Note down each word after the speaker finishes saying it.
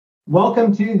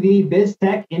Welcome to the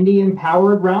BizzTech Indian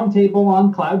Powered Roundtable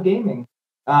on Cloud Gaming.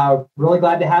 Really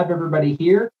glad to have everybody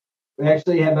here. We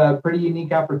actually have a pretty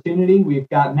unique opportunity. We've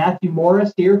got Matthew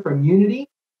Morris here from Unity,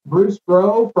 Bruce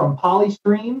Grove from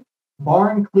Polystream,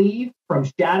 Barn Cleve from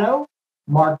Shadow,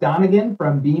 Mark Donegan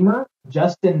from Beamr,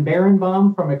 Justin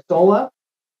Berenbaum from Xsolla,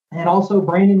 and also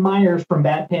Brandon Myers from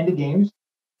Bad Panda Games.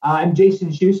 I'm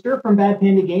Jason Schuster from Bad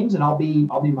Panda Games, and I'll be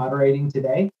moderating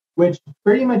today, which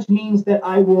pretty much means that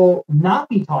I will not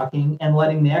be talking and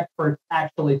letting the experts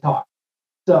actually talk.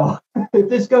 So if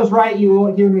this goes right, you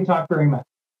won't hear me talk very much.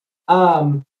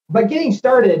 But getting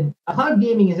started, cloud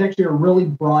gaming is actually a really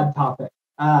broad topic.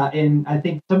 And I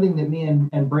think something that me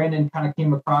and Brandon kind of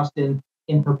came across in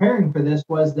preparing for this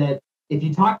was that if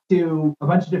you talk to a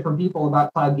bunch of different people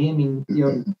about cloud gaming,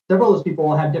 several of those people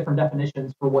will have different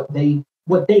definitions for what they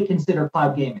consider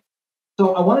cloud gaming.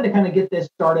 So I wanted to kind of get this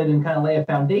started and kind of lay a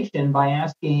foundation by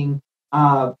asking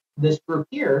this group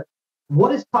here,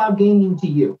 what is cloud gaming to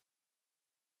you?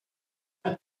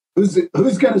 Who's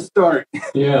going to start?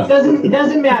 Yeah, it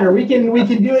doesn't matter. We can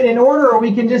do it in order, or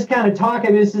we can just kind of talk.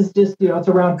 And this is just it's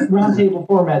a round table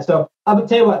format. So I'll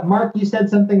tell you what, Mark, you said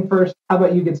something first. How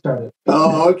about you get started?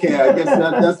 Oh, okay. I guess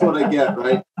that's what I get,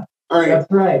 right? All right. That's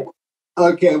right.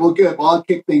 Okay. Well, good. Well, I'll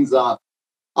kick things off.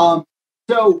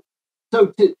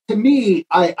 So to me,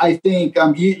 I think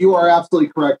you are absolutely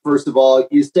correct. First of all,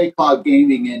 you say cloud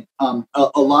gaming, and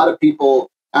a lot of people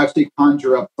actually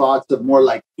conjure up thoughts of more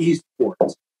like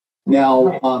esports.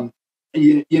 Now,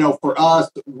 for us,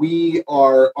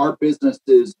 our business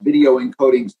is video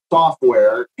encoding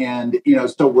software, and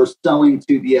so we're selling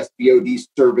to the SVOD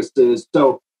services.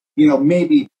 So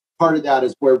maybe part of that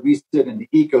is where we sit in the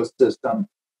ecosystem.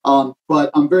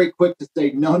 But I'm very quick to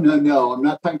say no. I'm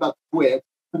not talking about Twitch.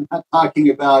 I'm not talking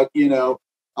about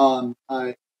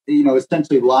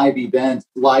essentially live events,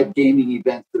 live gaming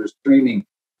events that are streaming.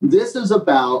 This is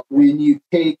about when you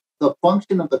take the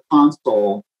function of the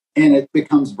console and it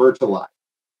becomes virtualized.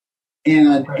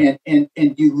 And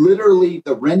you literally,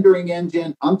 the rendering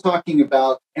engine, I'm talking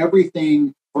about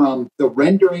everything from the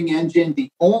rendering engine. The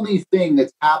only thing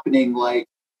that's happening, like,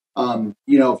 if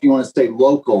you want to say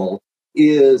local,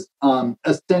 is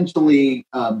essentially,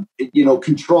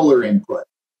 controller input.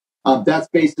 That's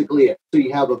basically it. So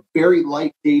you have a very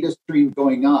light data stream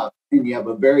going up, and you have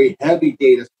a very heavy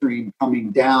data stream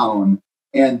coming down,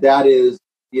 and that is,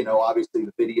 obviously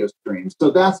the video stream. So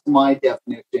that's my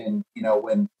definition.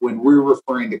 When we're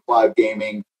referring to cloud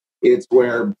gaming, it's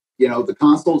where the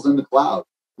console's in the cloud,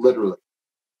 literally.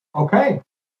 Okay,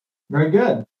 very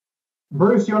good.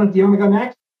 Bruce, you want to go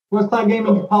next? What's cloud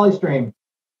gaming to Polystream?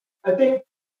 I think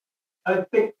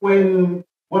when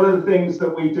one of the things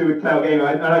that we do with cloud gaming,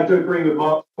 and I do agree with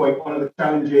Mark's point, one of the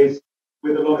challenges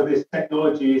with a lot of this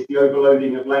technology is the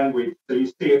overloading of language. So you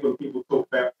see it when people talk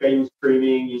about game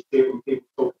streaming, you see it when people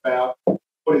talk about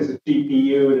what is a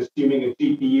GPU, and assuming a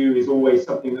GPU is always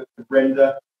something that can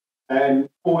render. And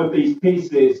all of these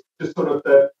pieces, just sort of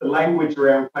the language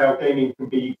around cloud gaming can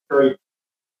be very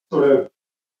sort of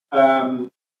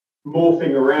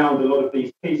morphing around a lot of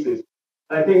these pieces.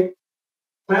 I think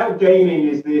cloud gaming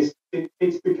is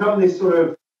it's become this sort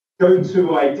of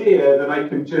go-to idea that I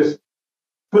can just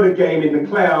put a game in the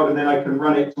cloud and then I can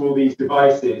run it to all these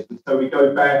devices. And so we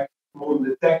go back more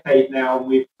than a decade now, and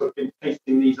we've sort of been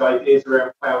testing these ideas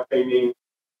around cloud gaming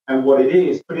and what it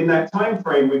is. But in that time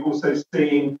frame, we've also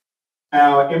seen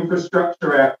our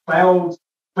infrastructure, our clouds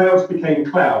became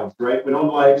clouds, right? When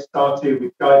OnLive started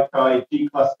with Gaikai,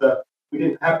 G-Cluster, we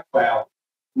didn't have cloud.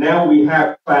 Now we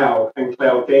have cloud and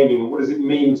cloud gaming. What does it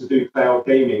mean to do cloud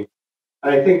gaming?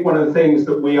 And I think one of the things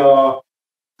that we are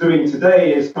doing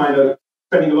today is kind of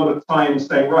spending a lot of time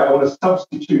saying, right, I want to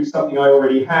substitute something I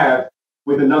already have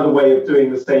with another way of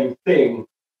doing the same thing.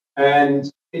 And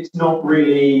it's not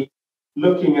really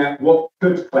looking at what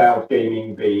could cloud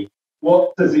gaming be?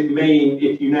 What does it mean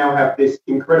if you now have this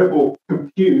incredible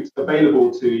compute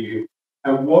available to you?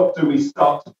 And what do we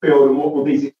start to build, and what will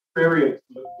these experiences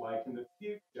look like in the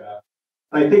future?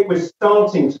 And I think we're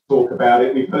starting to talk about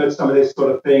it. We've heard some of this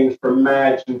sort of things from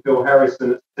Madge and Phil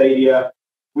Harrison at Stadia.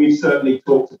 We've certainly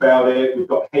talked about it. We've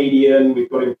got Hadian, we've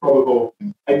got Improbable.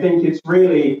 I think it's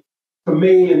really, for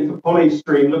me and for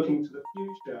Polystream, looking to the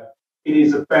future, it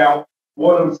is about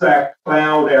what is our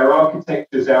cloud, our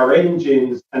architectures, our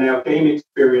engines, and our game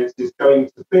experience is going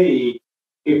to be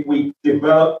if we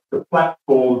develop the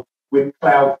platform with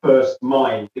cloud first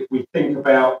mind. If we think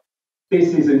about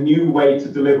this is a new way to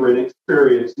deliver an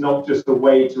experience, not just a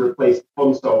way to replace the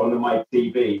console on my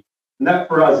TV. And that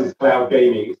for us is cloud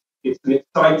gaming. It's an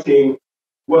exciting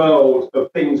world of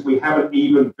things we haven't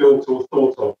even built or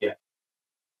thought of yet.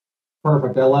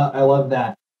 Perfect. I love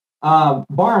that.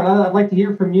 Bart, I'd like to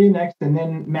hear from you next, and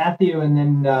then Matthew, and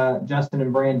then Justin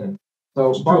and Brandon.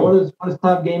 So, Sure. Bart, what is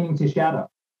cloud gaming to Shadow?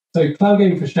 So, cloud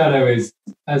gaming for Shadow is,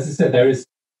 as I said, there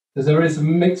is a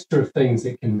mixture of things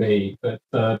it can be, but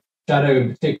for Shadow in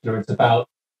particular, it's about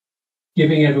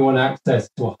giving everyone access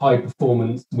to a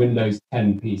high-performance Windows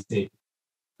 10 PC.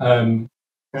 So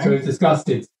we've discussed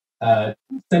it,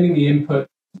 sending the input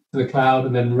to the cloud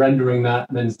and then rendering that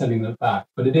and then sending that back.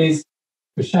 But it is,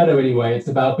 for Shadow anyway, it's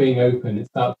about being open. It's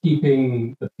about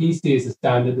keeping the PC as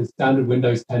the standard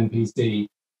Windows 10 PC,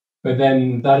 but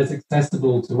then that is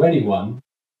accessible to anyone.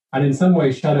 And in some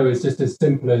ways, Shadow is just as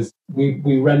simple as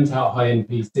we rent out high-end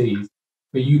PCs,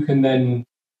 but you can then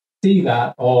see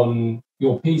that on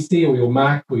your PC or your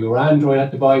Mac or your Android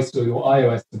device or your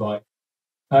iOS device.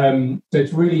 So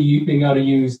it's really you being able to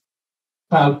use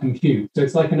cloud compute. So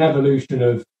it's like an evolution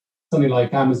of something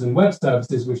like Amazon Web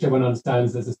Services, which everyone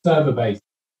understands as a server-based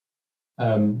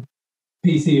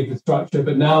PC infrastructure,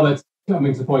 but now that's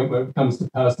coming to the point where it comes to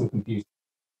personal computing.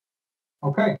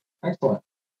 Okay, excellent.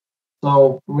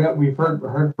 So we've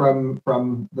heard from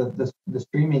the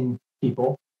streaming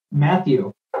people.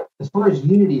 Matthew, as far as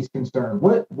Unity is concerned,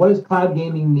 what does cloud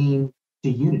gaming mean to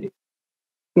Unity?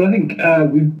 Well, I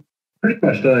think we've pretty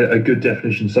much done a good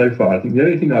definition so far. I think the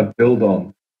only thing I'd build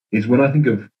on is when I think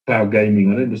of cloud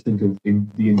gaming, I don't just think of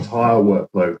the entire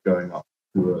workload going up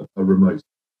to a remote.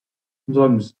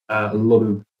 Sometimes a lot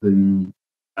of the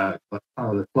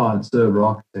client-server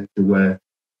architecture where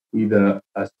either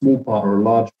a small part or a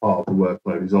large part of the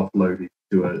workload is offloaded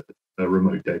to a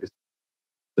remote data center.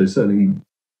 So certainly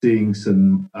seeing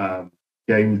some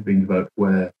games being developed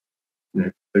where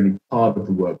only part of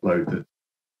the workload that's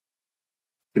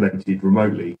connected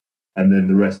remotely, and then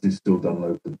the rest is still done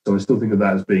locally. So I still think of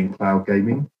that as being cloud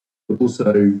gaming, but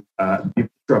also the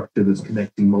infrastructure that's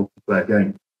connecting multiplayer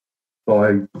games. So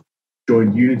I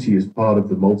joined Unity as part of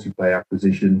the multiplayer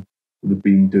acquisition. We've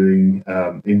been doing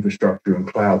infrastructure and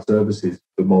cloud services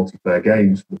for multiplayer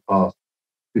games for the past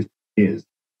 15 years.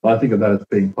 I think of that as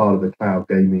being part of the cloud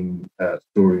gaming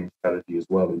story and strategy as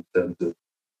well, in terms of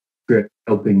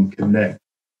helping connect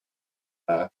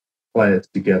players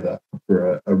together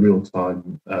for a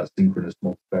real-time synchronous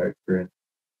multiplayer experience.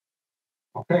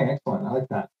 Okay, excellent. I like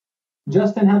that.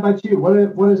 Justin, how about you?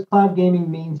 What does cloud gaming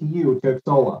mean to you, to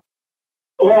Xsolla?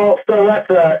 Well, so it's like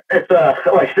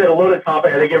I said, a loaded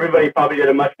topic. I think everybody probably did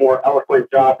a much more eloquent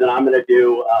job than I'm going to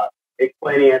do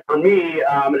explaining it. For me,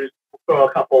 I'm going to just throw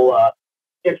a couple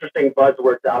interesting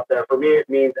buzzwords out there. For me, it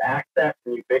means access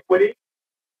and ubiquity.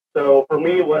 So for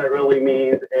me, what it really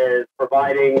means is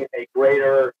providing a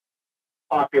greater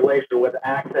population with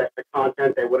access to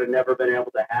content they would have never been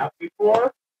able to have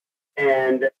before,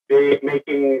 and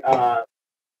making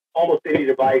almost any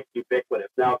device ubiquitous.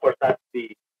 Now, of course, that's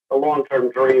the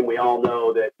long-term dream. We all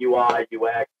know that UI,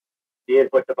 UX, the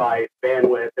input device,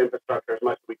 bandwidth, infrastructure, as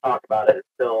much as we talk about it, is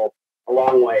still a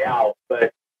long way out.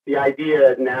 But the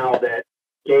idea now that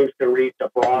games can reach a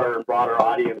broader and broader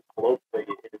audience globally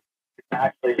is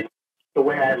actually the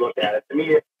way I look at it. To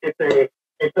me,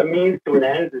 it's a means to an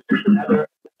end. It's just another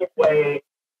way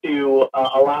to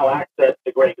allow access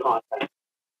to great content.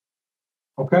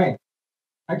 Okay,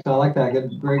 excellent. I like that.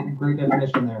 Great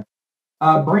definition there.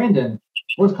 Brandon,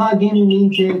 what's cloud gaming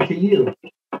mean to you,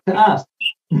 to us?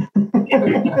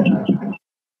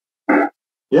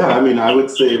 Yeah, I mean, I would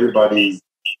say everybody's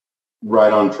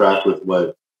right on track with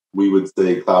what we would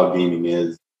say cloud gaming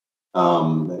is.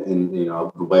 And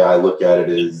the way I look at it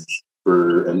is,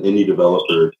 for an indie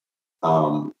developer,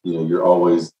 you're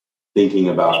always thinking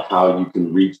about how you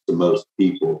can reach the most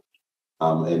people.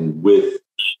 And with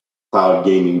cloud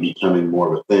gaming becoming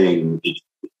more of a thing, it's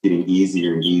getting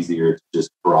easier and easier to just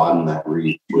broaden that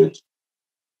reach, which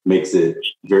makes it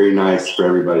very nice for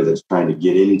everybody that's trying to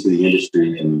get into the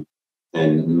industry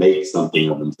and make something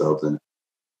of themselves in it.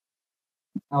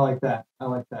 I like that.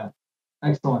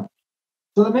 Excellent.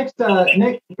 So the next,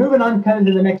 Nick, moving on kind of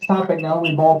to the next topic now,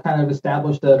 we've all kind of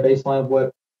established a baseline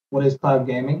of what is cloud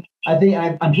gaming. I think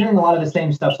I'm hearing a lot of the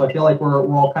same stuff, so I feel like we're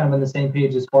all kind of on the same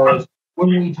page as far as when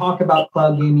we talk about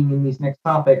cloud gaming in these next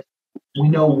topics, we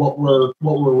know what we're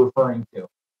referring to.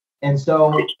 And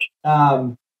so,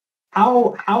 how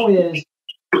is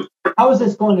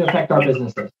this going to affect our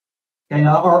businesses? Okay,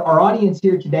 our audience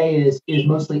here today is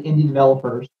mostly indie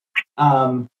developers.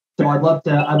 So I'd love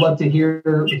to hear it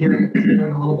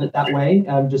a little bit that way.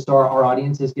 Just so our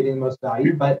audience is getting the most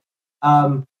value. But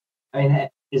I mean,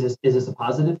 is this a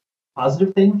positive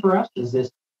thing for us?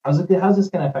 How's this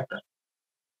going to affect us?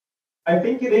 I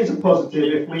think it is a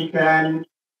positive if we can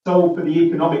solve for the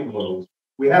economic models.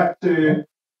 We have to.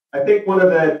 I think one of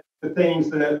the things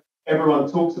that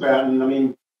everyone talks about, and I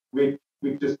mean, we've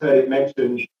just heard it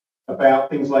mentioned about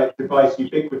things like device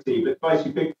ubiquity, but device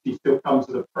ubiquity still comes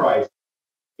at a price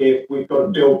if we've got to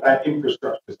build that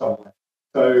infrastructure somewhere.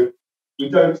 So we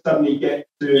don't suddenly get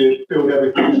to build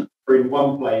everything in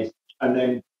one place and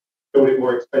then build it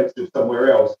more expensive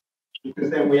somewhere else, because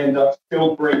then we end up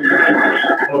still breaking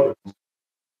models.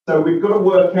 So we've got to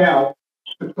work out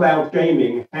for cloud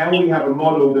gaming how we have a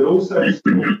model that also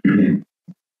still fits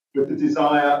with the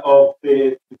desire of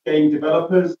the game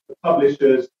developers, the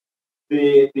publishers,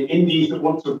 the indies that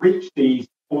want to reach these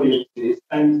audiences.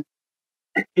 And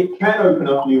it can open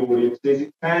up new audiences.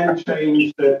 It can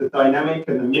change the dynamic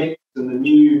and the mix and the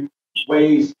new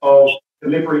ways of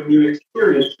delivering new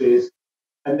experiences.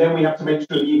 And then we have to make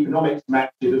sure the economics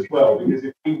match it as well, because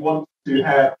if we want to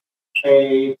have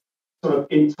a sort of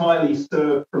entirely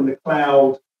served from the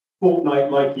cloud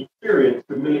Fortnite-like experience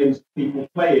with millions of people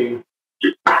playing,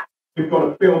 we've got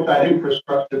to build that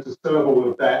infrastructure to serve all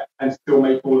of that and still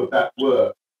make all of that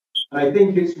work. And I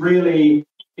think it's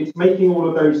making all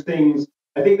of those things.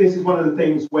 I think this is one of the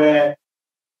things where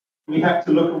we have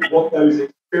to look at what those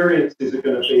experiences are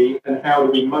going to be and how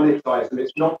do we monetize them.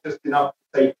 It's not just enough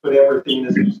to say put everything in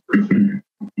a subscription.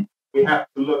 We have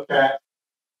to look at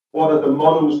what are the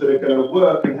models that are going to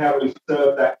work and how do we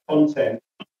serve that content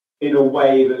in a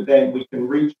way that then we can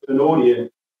reach an audience,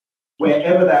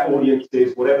 wherever that audience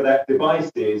is, whatever that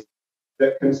device is,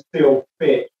 that can still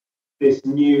fit this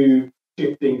new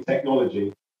shifting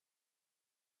technology.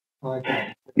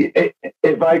 Okay.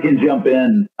 If I can jump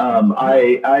in,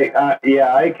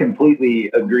 I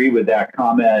completely agree with that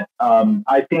comment.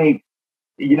 I think,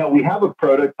 we have a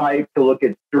prototype to look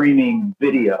at streaming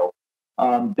video.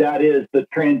 That is the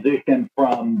transition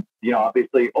from,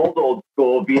 obviously old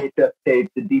school VHS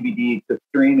tape to DVD to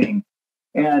streaming.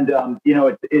 And,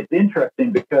 it's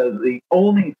interesting because the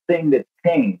only thing that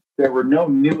changed, there were no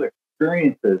new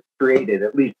experiences created,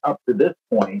 at least up to this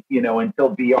point,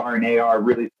 until VR and AR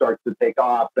really starts to take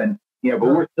off. And, but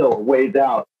we're still a ways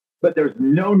out. But there's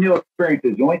no new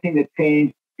experiences. The only thing that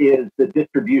changed is the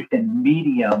distribution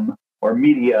medium or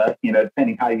media,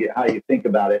 depending how you think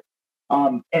about it.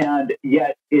 And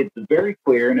yet it's very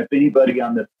clear. And if anybody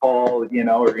on this call,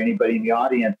 or anybody in the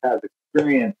audience has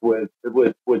experience with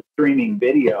streaming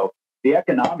video, the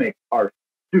economics are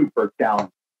super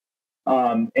challenging.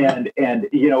 And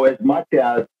as much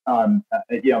as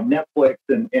Netflix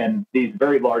and these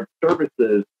very large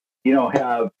services,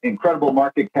 have incredible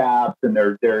market caps and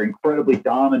they're incredibly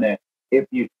dominant. If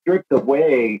you strip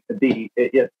away essentially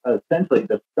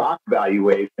the stock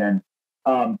valuation,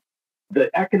 the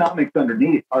economics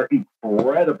underneath are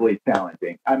incredibly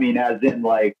challenging. I mean, as in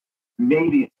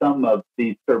maybe some of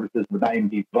these services would not even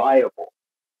be viable.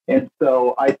 And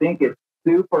so I think it's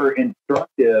super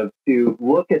instructive to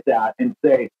look at that and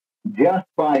say, just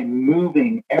by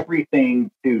moving everything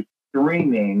to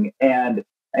streaming and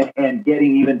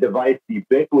getting even device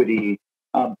ubiquity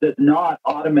does not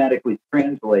automatically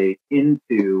translate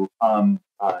into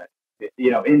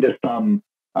into some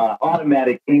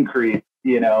automatic increase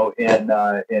in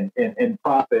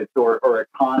profits or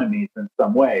economies in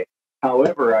some way.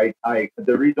 However,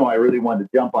 the reason why I really wanted to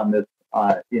jump on this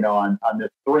on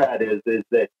this thread is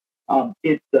that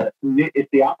it's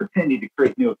the opportunity to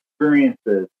create new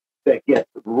experiences that gets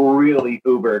really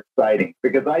uber exciting,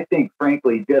 because I think,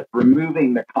 frankly, just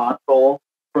removing the console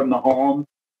from the home,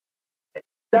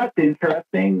 that's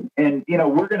interesting, and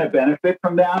we're going to benefit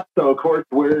from that. So of course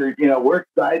we're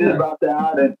excited about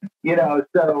that, and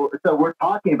so we're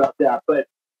talking about that.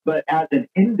 But as an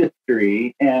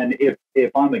industry, and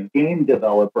if I'm a game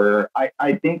developer,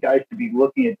 I think I should be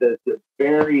looking at this as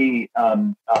very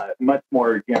much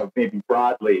more maybe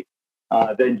broadly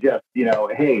than just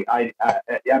hey,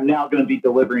 I'm now going to be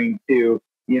delivering to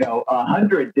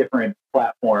 100 different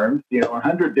platforms,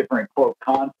 100 different quote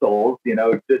consoles,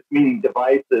 just meaning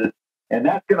devices, and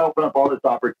that's going to open up all this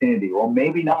opportunity. Well,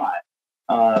 maybe not,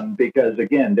 because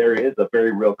again, there is a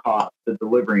very real cost to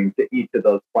delivering to each of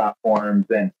those platforms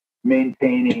and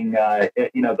maintaining,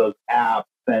 those apps,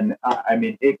 and I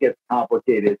mean, it gets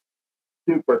complicated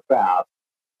super fast.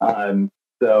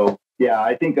 So yeah,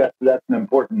 I think that's an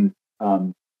important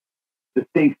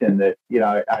distinction that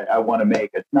I want to make.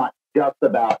 It's not just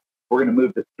about we're going to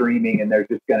move to streaming and there's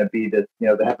just going to be this,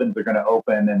 the heavens are going to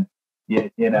open and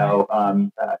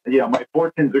my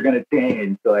fortunes are going to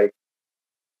change. Like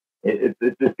it's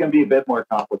just going to be a bit more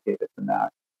complicated than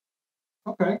that.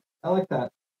 Okay, I like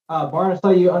that. Barn, I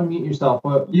saw you unmute yourself.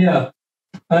 What? Yeah.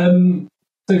 So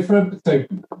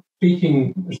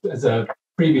speaking as a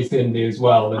previous indie as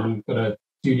well, and got a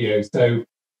studio. So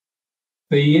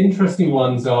The interesting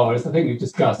ones are, as I think we've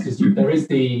discussed, there is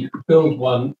the build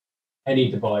one any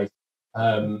device.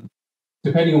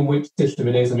 Depending on which system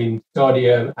it is, I mean,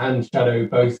 Stadia and Shadow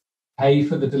both pay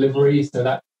for the delivery, so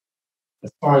that,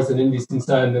 as far as an indie is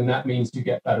concerned, then that means you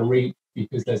get better reach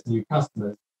because there's new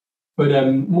customers. But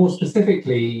more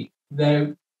specifically,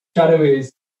 Shadow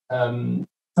is some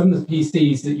of the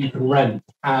PCs that you can rent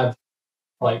have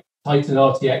like Titan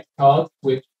RTX cards,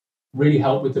 which really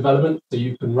help with development. So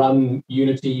you can run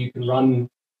Unity, you can run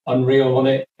Unreal on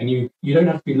it, and you don't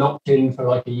have to be locked in for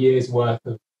like a year's worth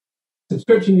of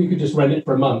subscription. You could just rent it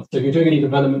for a month. So if you're doing any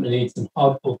development that needs some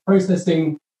hardcore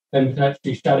processing, then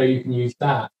potentially Shadow, you can use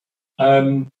that.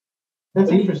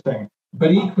 That's interesting.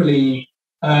 But equally,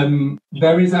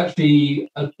 there is actually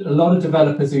a lot of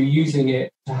developers who are using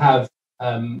it to have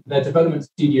their development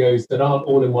studios that aren't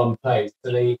all in one place.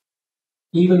 So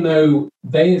even though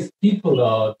they as people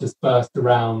are dispersed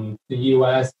around the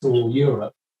US or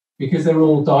Europe, because they're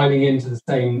all dialing into the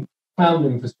same cloud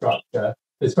infrastructure,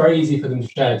 it's very easy for them to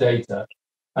share data.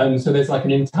 So there's like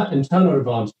an internal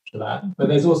advantage to that, but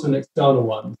there's also an external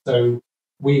one. So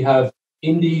we have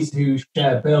indies who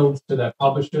share builds to their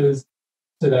publishers,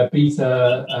 to their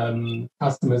beta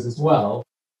customers as well.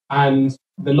 And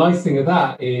the nice thing of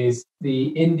that is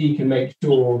the indie can make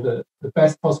sure that the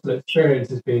best possible experience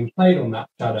is being played on that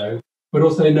Shadow, but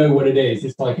also they know what it is.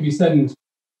 It's like if you send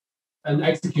an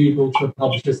executable to a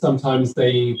publisher, sometimes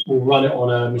they will run it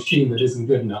on a machine that isn't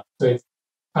good enough. So it's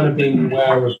kind of being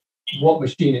aware of what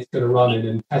machine it's going to run in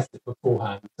and test it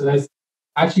beforehand. So there's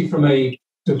actually, from a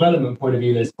development point of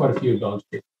view, there's quite a few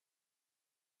advantages.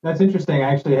 That's interesting.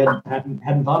 I actually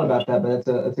hadn't thought about that, but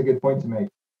that's a good point to make.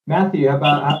 Matthew, how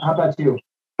about you?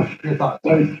 Your thoughts?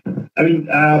 So, I mean,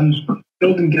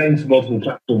 building games for multiple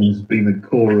platforms has been the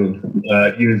core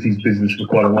of Unity's business for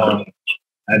quite a while,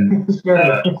 and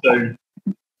so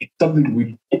it's something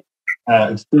we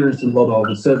experienced a lot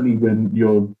of, certainly when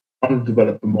you're trying to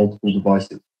develop for multiple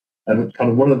devices. And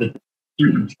kind of one of the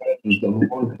key challenges that a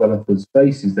lot of developers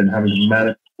face is then having to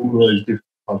manage all of those different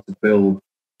types of build,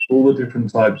 all the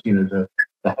different types, the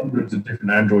hundreds of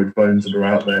different Android phones that are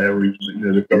out there, or even,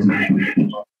 the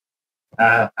dozens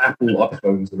of Apple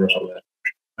iPhones that are out there.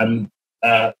 And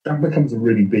that becomes a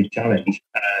really big challenge.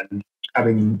 And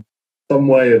having some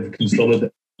way of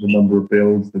consolidating the number of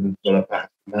builds that a developer has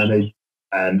to manage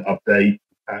and update and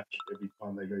patch every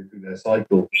time they go through their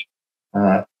cycle,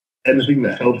 anything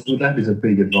that helps with that is a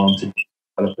big advantage.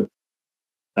 I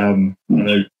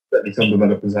know certainly some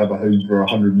developers have a home for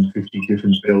 150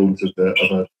 different builds of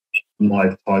a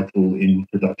live title in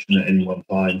production at any one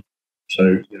time.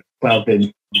 So cloud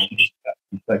gaming reduces that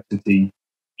complexity,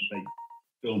 make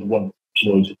build one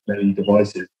deploy to many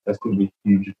devices. That's going to be a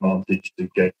huge advantage to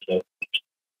game development.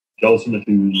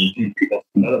 Ultimately, we reduce the cost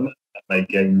of development and make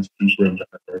games cheaper and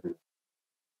better for everyone.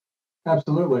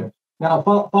 Absolutely. Now,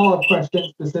 follow-up question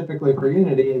specifically for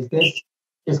Unity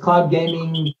is cloud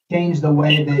gaming change the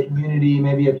way that Unity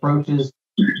maybe approaches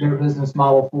their business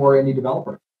model for indie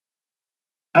developers?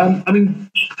 I mean,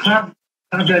 cloud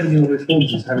gaming in all its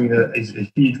forms is having a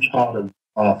huge part of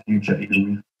our future.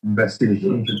 We've invested a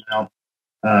huge amount,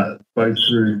 both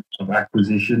through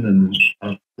acquisition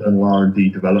and internal R&D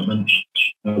development.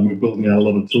 We're building out a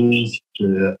lot of tools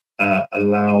to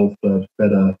allow for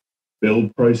better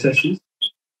build processes.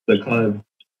 So kind of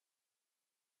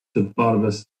to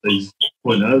Barnabas'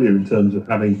 point earlier in terms of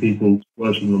having people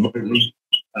working remotely,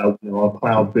 our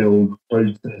cloud build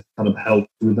process kind of helps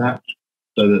with that,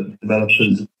 so that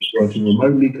developers working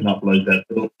remotely can upload their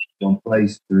build to one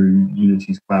place through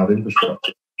Unity's cloud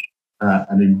infrastructure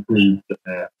and improve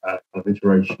their kind of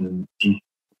iteration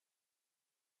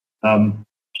and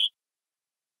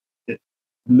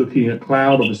looking at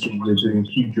cloud, obviously we're doing a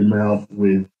huge amount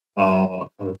with our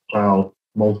cloud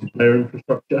multiplayer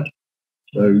infrastructure.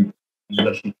 So we're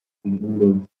actually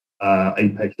all of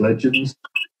Apex Legends,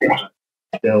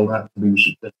 scale that to be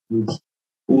successful.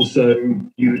 Also,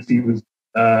 Unity was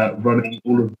running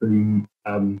all of the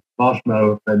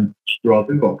Marshmallow events through our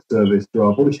inbox service, through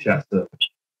our voice chat service,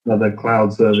 another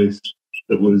cloud service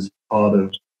that was part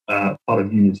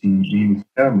of Unity, the Unity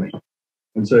family.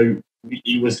 And so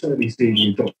we were certainly seeing the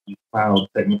adoption of cloud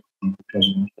technology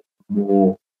become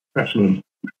more prevalent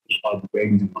inside the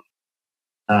games industry.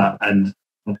 And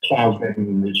cloud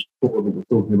gaming, this core that we're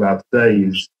talking about today,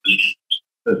 is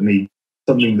certainly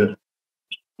something that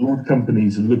a lot of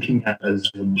companies are looking at as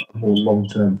a more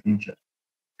long-term future.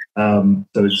 So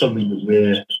it's something that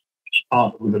we're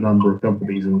partnered with a number of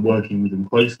companies and working with them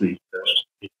closely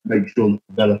to make sure that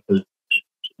developers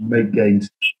make games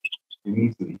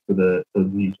easily for the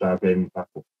new cloud gaming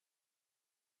platform.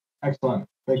 Excellent.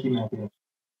 Thank you, Matthew.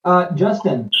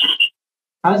 Justin,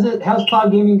 how's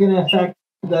cloud gaming going to affect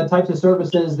the types of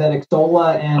services that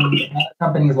Xsolla and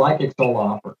companies like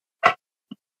Xsolla offer?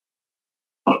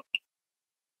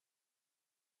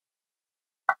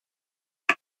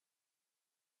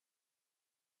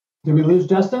 Did we lose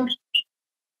Justin?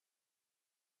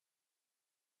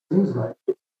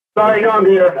 Sorry, no, I'm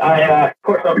here. Of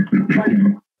course, I'm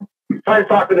trying to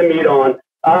talk with the mute on.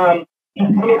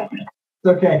 It's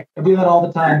okay. I do that all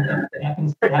the time. It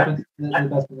happens. It happens to the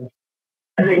best of us.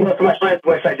 I think most of my friends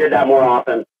wish I did that more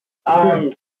often.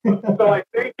 So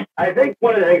I think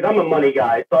one of the things, I'm a money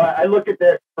guy, so I look at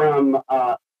this from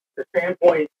the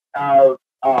standpoint of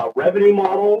revenue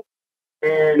model,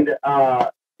 and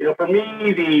for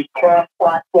me, the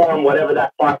cross-platform, whatever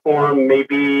that platform may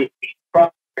be,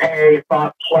 cross-pay,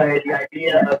 cross-play, the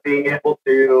idea of being able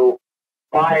to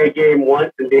buy a game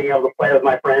once and being able to play with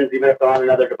my friends, even if they're on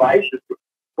another device, is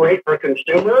great for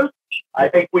consumers. I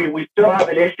think we still have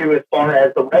an issue as far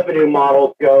as the revenue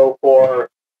models go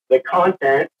for the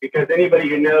content, because anybody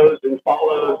who knows and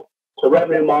follows the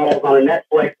revenue models on a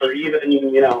Netflix or even,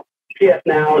 PS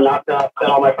Now, not to upset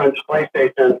all my friends at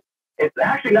PlayStation, it's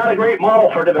actually not a great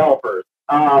model for developers.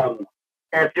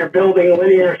 If you're building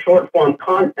linear short-form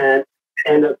content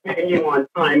and it's paying you on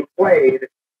time played,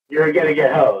 you're going to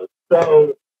get hosed.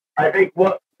 So I think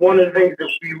one of the things that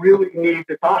we really need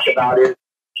to talk about is,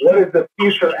 what does the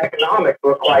future economics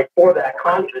look like for that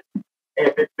content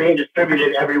if it's being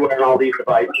distributed everywhere on all these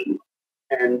devices?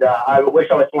 And I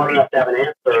wish I was smart enough to have an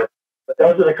answer, but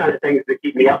those are the kind of things that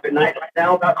keep me up at night right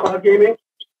now about cloud gaming.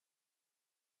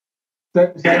 Say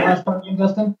the last part again,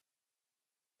 Justin?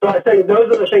 So I think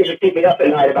those are the things that keep me up at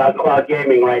night about cloud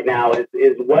gaming right now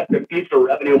is what the future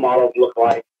revenue models look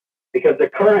like, because the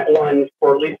current ones,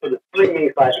 or at least for the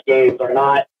streaming side of games, are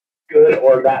not good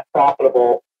or that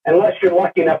profitable unless you're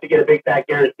lucky enough to get a big fat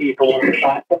guarantee from one of the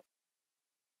platforms.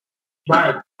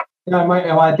 Right.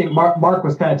 I think Mark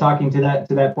was kind of talking to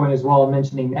that point as well,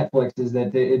 mentioning Netflix, is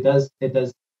that it does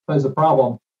pose a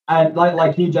problem. And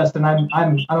like you, Justin, I'm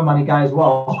a money guy as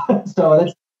well. So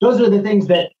those are the things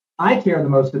that I care the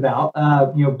most about.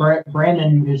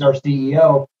 Brandon, who's our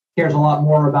CEO, cares a lot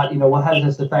more about, how does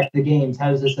this affect the games? How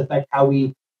does this affect how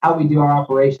we do our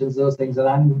operations? Those things that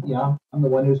I'm the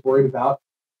one who's worried about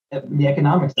the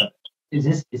economics of it.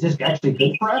 Is this actually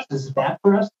good for us? Is this bad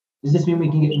for us? Does this mean we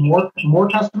can get more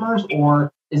customers,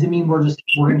 or does it mean we're going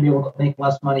to be able to make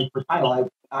less money per title?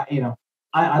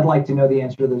 I'd like to know the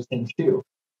answer to those things too.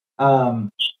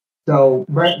 So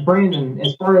Brandon,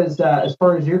 as far as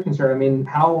you're concerned, I mean,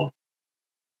 how,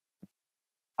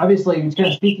 obviously it's kind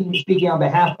of speaking on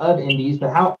behalf of indies,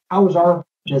 but how is our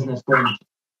business going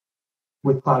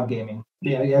with cloud gaming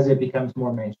as it becomes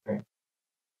more mainstream?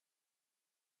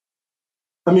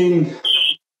 I mean,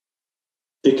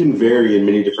 it can vary in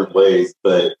many different ways,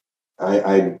 but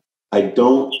I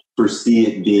don't foresee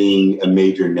it being a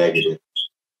major negative.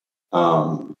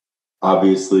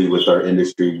 Obviously, with our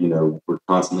industry, we're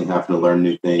constantly having to learn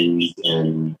new things,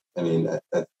 and I mean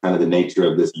that's kind of the nature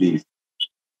of this beast.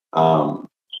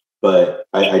 But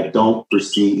I don't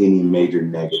foresee any major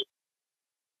negative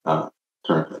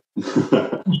currently.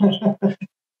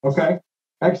 Okay,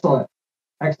 excellent.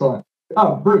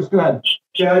 Oh, Bruce, go ahead.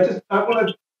 Yeah, I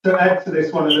wanted to add to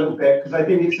this one a little bit, because I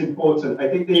think it's important. I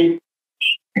think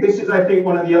this is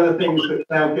one of the other things that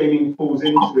cloud gaming falls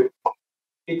into.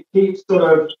 It keeps sort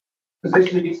of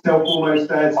positioning itself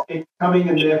almost as it's coming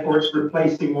and therefore it's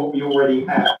replacing what we already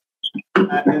have.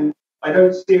 And I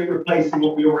don't see it replacing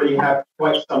what we already have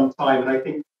for quite some time. And I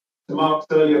think to Mark's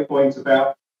earlier point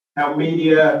about how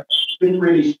media didn't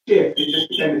really shift, it just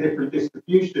became a different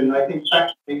distribution. I think back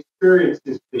to the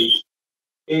experiences piece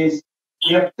is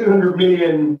we have 200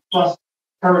 million plus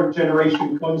current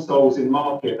generation consoles in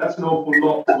market. That's an awful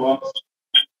lot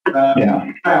to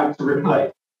ask cloud to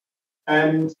replace.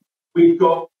 And we've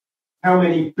got how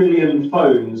many billion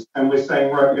phones, and we're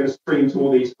saying, right, we're going to stream to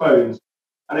all these phones.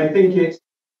 And I think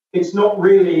it's not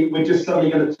really, we're just suddenly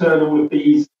going to turn all of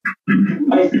these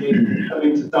devices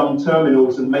into dumb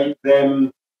terminals and make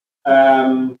them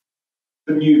the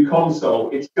new console.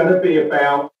 It's going to be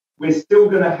about, we're still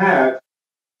going to have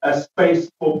a space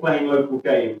for playing local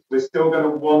games. We're still going to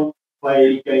want to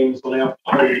play games on our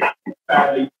phone,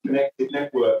 badly connected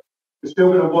network. We're still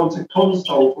going to want a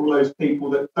console for all those people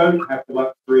that don't have the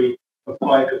luxury of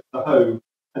fiber to the home.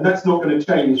 And that's not going to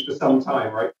change for some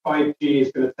time, right? 5G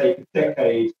is going to take a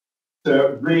decade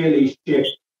to really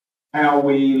shift how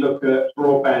we look at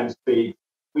broadband speed.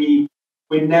 We're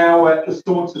now at the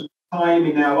sort of time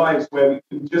in our lives where we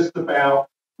can just about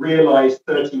realize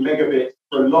 30 megabits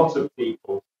for a lot of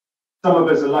people. Some of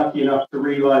us are lucky enough to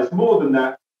realize more than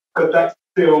that, but that's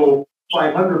still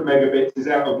 500 megabits is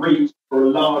out of reach for a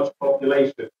large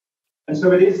population. And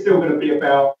so it is still going to be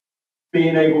about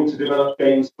being able to develop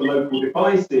games for local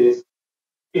devices.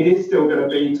 It is still going to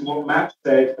be, to what Matt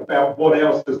said, about what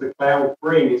else does the cloud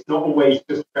bring. It's not always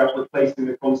just about replacing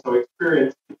the console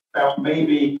experience. It's about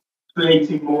maybe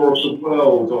creating more of the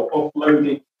world or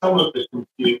offloading some of the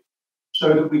compute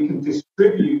so that we can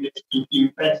distribute its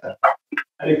compute better.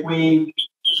 And if we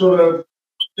sort of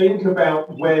think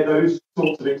about where those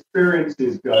sorts of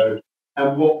experiences go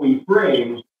and what we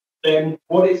bring, then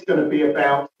what it's going to be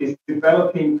about is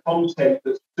developing content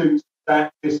that suits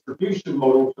that distribution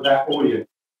model for that audience,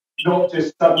 not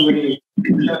just suddenly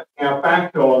turning our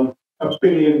back on 1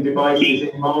 billion devices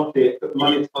in market that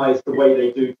monetize the way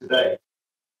they do today.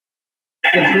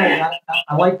 That's right.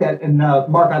 I like that. And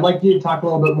Mark, I'd like you to talk a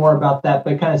little bit more about that,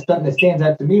 but kind of something that stands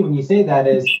out to me when you say that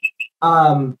is,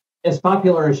 as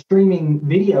popular as streaming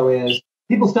video is,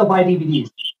 people still buy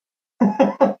DVDs.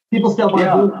 People still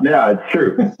buy movies. Yeah, it's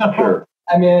true. So, Sure.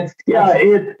 I mean,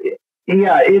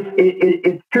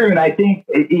 it's true, and I think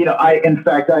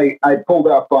I pulled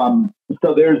up.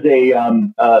 So there's a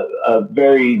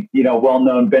very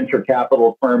well-known venture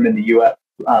capital firm in the U.S.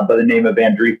 By the name of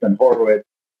Andreessen Horowitz.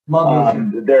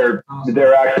 They're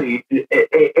actually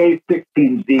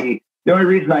A16Z. The only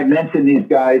reason I mention these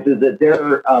guys is that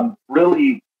they're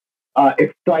really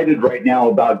excited right now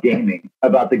about gaming,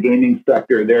 about the gaming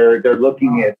sector. They're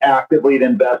looking actively at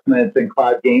investments in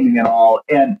cloud gaming and all.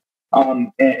 And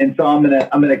so I'm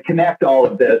gonna connect all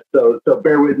of this. So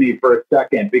bear with me for a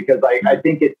second, because I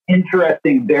think it's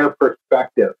interesting, their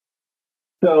perspective.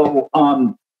 So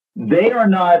they are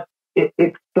not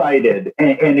excited,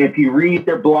 and if you read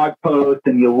their blog posts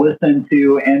and you listen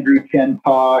to Andrew Chen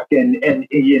talk and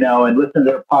listen to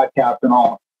their podcast and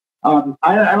all,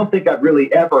 I don't think I've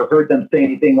really ever heard them say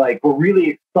anything like, we're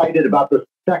really excited about the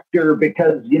sector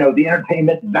because the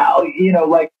entertainment value,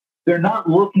 like, they're not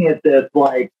looking at this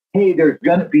like, hey, there's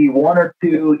going to be 1 or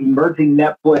 2 emerging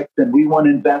Netflix and we want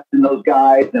to invest in those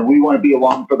guys and we want to be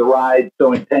along for the ride,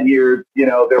 so in 10 years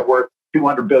they're worth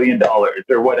 $200 billion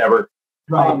or whatever.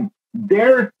 right.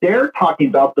 They're talking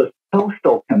about the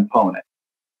social component.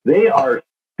 They are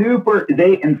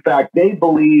they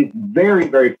believe very,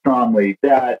 very strongly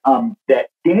that that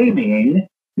gaming,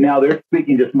 now they're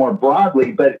speaking just more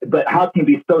broadly, but how can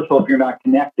you be social if you're not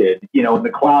connected? And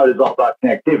the cloud is all about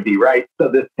connectivity, right? So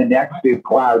this connects to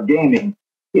cloud gaming,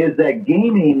 is that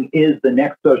gaming is the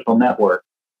next social network.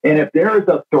 And if there is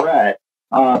a threat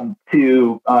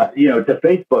to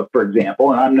Facebook, for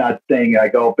example, and I'm not saying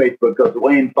like, oh, Facebook goes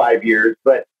away in 5 years,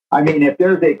 but I mean, if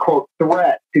there's a quote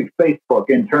threat to Facebook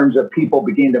in terms of people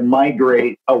beginning to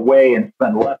migrate away and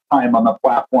spend less time on the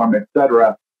platform, et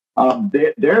cetera,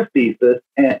 their thesis,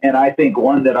 and I think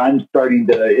one that it's starting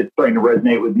to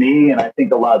resonate with me, and I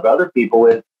think a lot of other people,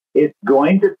 is it's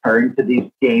going to turn to these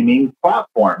gaming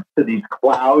platforms, to these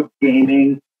cloud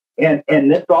gaming, and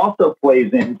this also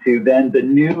plays into then the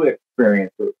new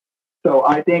experiences. So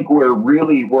I think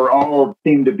we're all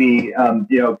seem to be, kind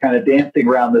of dancing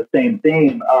around the same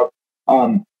theme of,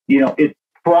 it's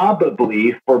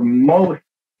probably for most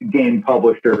game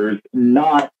publishers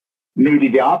not maybe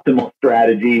the optimal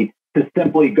strategy to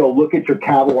simply go look at your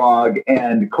catalog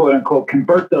and quote unquote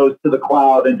convert those to the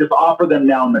cloud and just offer them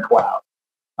now in the cloud.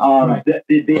 Right.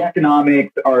 The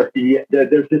economics are,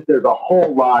 there's a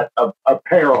whole lot of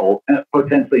peril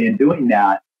potentially in doing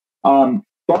that.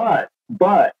 But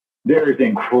there is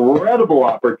incredible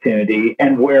opportunity,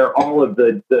 and where all of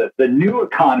the new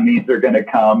economies are going to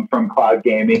come from cloud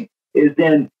gaming is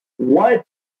in what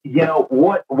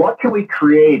can we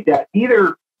create that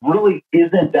either really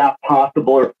isn't that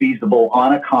possible or feasible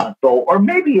on a console, or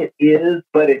maybe it is,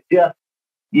 but it just,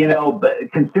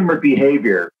 but consumer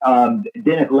behavior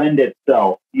didn't lend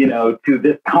itself, to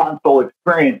this console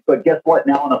experience. But guess what?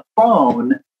 Now on a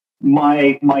phone,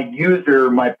 my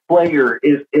user, my player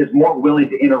is more willing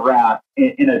to interact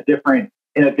in a different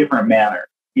manner,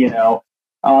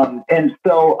 and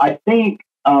so I think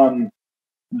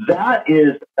that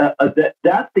is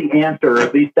that's the answer. Or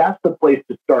at least that's the place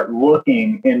to start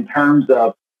looking in terms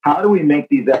of how do we make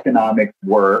these economics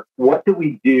work? What do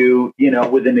we do,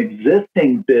 with an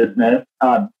existing business?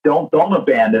 Don't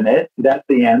abandon it. That's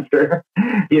the answer.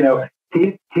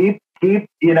 Keep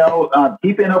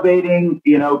innovating,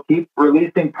 keep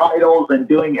releasing titles and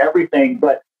doing everything,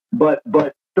 but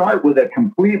start with a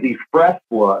completely fresh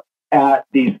look at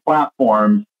these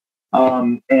platforms.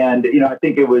 And I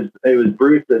think it was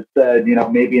Bruce that said,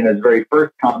 maybe in his very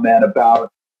first comment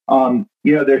about,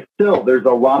 there's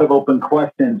a lot of open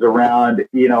questions around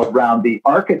the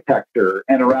architecture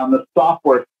and around the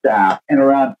software stack and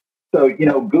around So,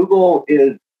 Google's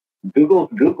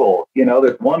Google.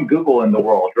 There's one Google in the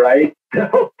world, right?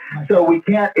 So we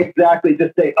can't exactly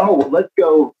just say, oh, well, let's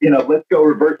go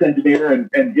reverse engineer and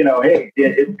hey,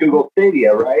 it's Google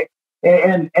Stadia, right?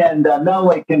 And not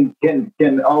only can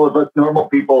all of us normal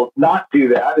people not do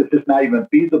that, it's just not even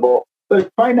feasible. But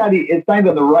it's probably not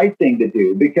even the right thing to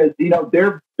do, because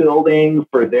they're building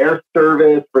for their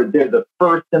service, they're the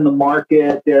first in the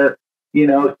market. So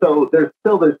there's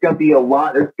going to be a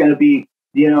lot. There's going to be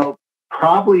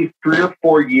probably 3 or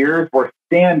 4 years where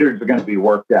standards are going to be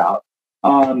worked out.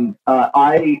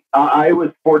 I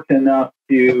was fortunate enough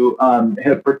to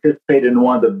have participated in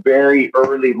one of the very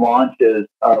early launches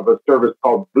of a service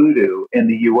called Voodoo in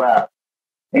the U.S.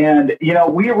 And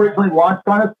we originally launched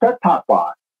on a set-top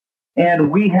box,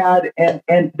 and we had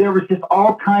and there was just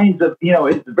all kinds of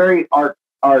it's very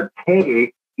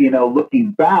archaic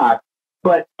looking back,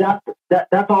 but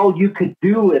that's all you could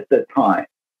do at the time.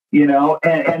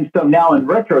 And so now in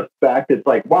retrospect, it's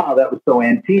like, wow, that was so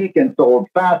antique and so old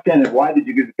fashioned. And why did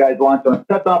you guys launch on a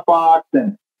set-top box?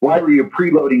 And why were you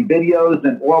preloading videos?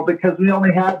 And well, because we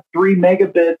only had 3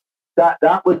 megabits.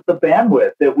 That was the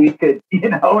bandwidth that we could,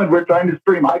 and we're trying to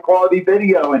stream high quality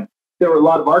video. And there were a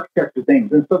lot of architecture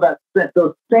things. And so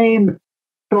those same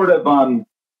sort of,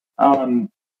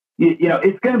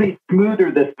 it's going to be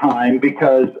smoother this time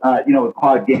because, with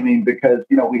cloud gaming, because,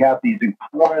 we have these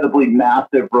incredibly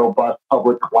massive, robust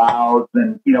public clouds,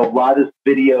 and, a lot of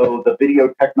the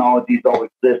video technologies all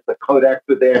exist. The codecs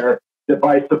are there,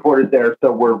 device support is there.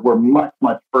 So we're much,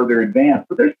 much further advanced,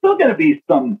 but there's still going to be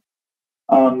some,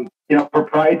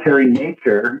 proprietary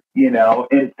nature,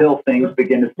 until things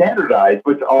begin to standardize,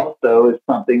 which also is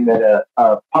something that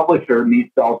a publisher needs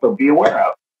to also be aware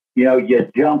of. You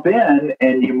jump in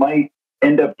and you might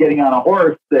end up getting on a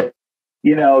horse that's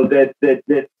going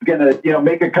to,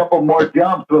 make a couple more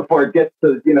jumps before it gets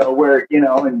to, where,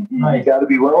 and you got to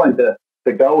be willing to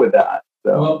go with that.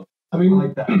 So, well, I mean,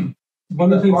 like that.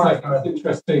 One of the things I think is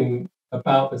interesting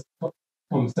about this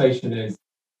conversation is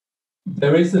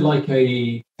there is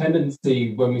a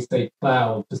tendency when we say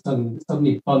cloud to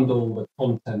suddenly bundle the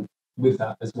content with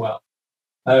that as well.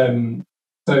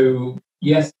 So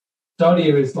yes,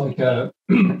 Stadia is like a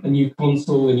new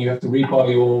console, and you have to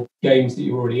rebuy your games that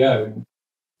you already own.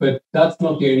 But that's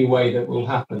not the only way that will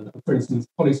happen. For instance,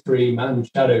 Polystream and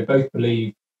Shadow both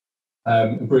believe,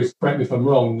 and Bruce, correct me if I'm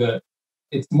wrong, that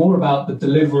it's more about the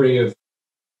delivery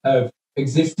of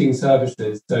existing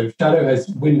services. So Shadow has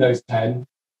Windows 10.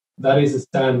 That is a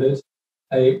standard.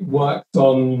 It works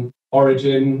on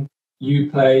Origin,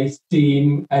 Uplay,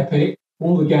 Steam, Epic.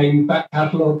 All the game back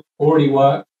catalog already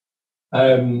works.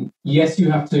 Yes, you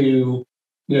have to,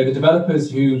 the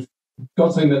developers who've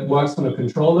got something that works on a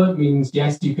controller means,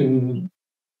 yes, you can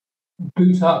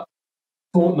boot up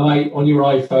Fortnite on your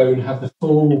iPhone, have the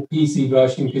full PC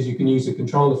version because you can use a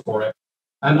controller for it.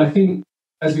 And I think,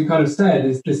 as we kind of said,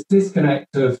 is this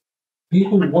disconnect of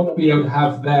people want to be able to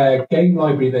have their game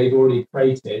library they've already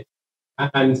created,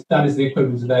 and that is the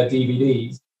equivalent of their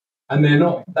DVDs. And they're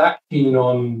not that keen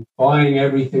on buying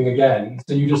everything again.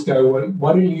 So you just go, well,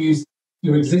 why don't you use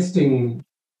your existing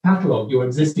catalog, your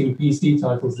existing PC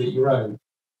titles that you own?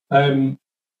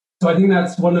 So I think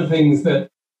that's one of the things that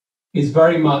is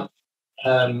very much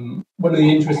one of the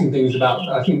interesting things about,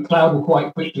 I think cloud will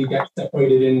quite quickly get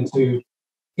separated into,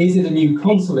 is it a new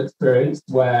console experience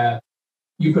where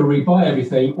you can rebuy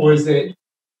everything, or is it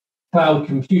cloud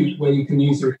compute where you can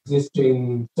use your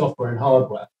existing software and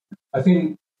hardware? I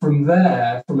think from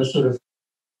there, from a sort of,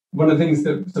 one of the things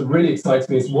that sort of really excites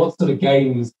me is what sort of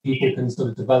games people can sort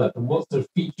of develop and what sort of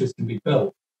features can be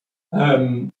built.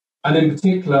 And in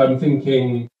particular, I'm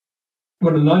thinking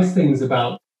one of the nice things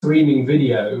about streaming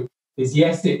video is,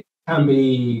 yes, it can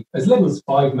be as little as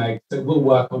 5 megs, so it will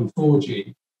work on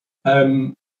 4G.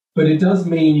 But it does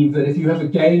mean that if you have a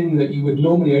game that you would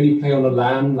normally only play on a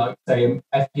LAN, like say an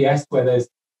FPS where there's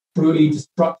truly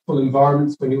destructible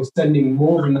environments, when you're sending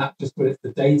more than that just when it's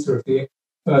the data of the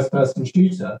first-person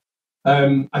shooter,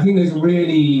 I think those are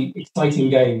really exciting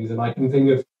games. And I can think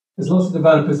of, there's lots of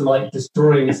developers that like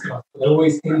destroying stuff, but they're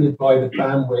always hindered by the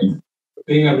bandwidth,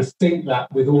 being able to sync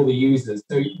that with all the users.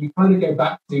 So we kind of go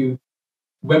back to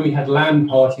when we had LAN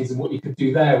parties and what you could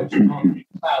do there, which you can't do in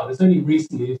the cloud. There's only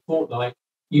recently Fortnite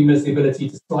even has the ability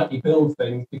to slightly build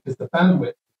things because the bandwidth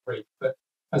is free, but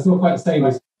that's not quite the same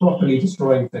as properly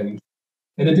destroying things.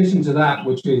 In addition to that,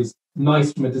 which is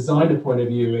nice from a designer point of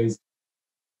view, is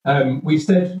we've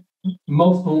said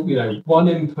multiple, one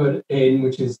input in,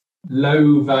 which is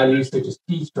low value, so just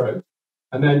keystrokes,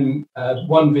 and then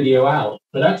one video out.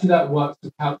 But actually that works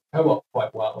with co-op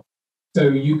quite well. So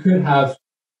you could have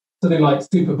something like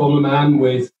Super Bomberman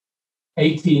with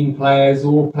 18 players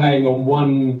all playing on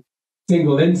one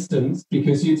single instance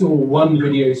because it's all one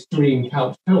video stream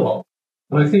couch co-op.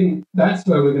 And I think that's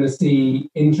where we're going to see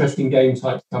interesting game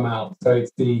types come out. So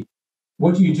it's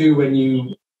what do you do when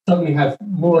you suddenly have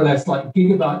more or less like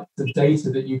gigabytes of data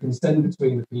that you can send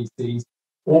between the PCs,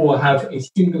 or have a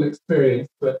single experience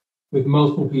but with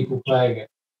multiple people playing it.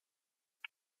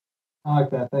 I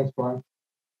like that. Thanks, Brian.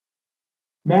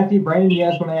 Matthew, Brandon, you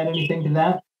guys want to add anything to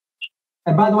that?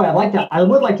 And by the way, I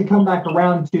would like to come back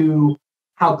around to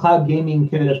how cloud gaming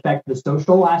could affect the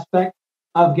social aspect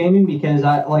of gaming, because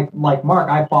I like Mark,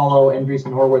 I follow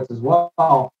Andreessen Horowitz as well.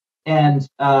 And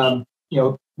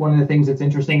one of the things that's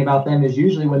interesting about them is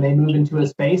usually when they move into a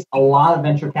space, a lot of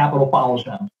venture capital follows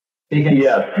them. Because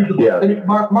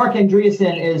Mark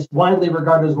Andreessen is widely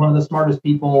regarded as one of the smartest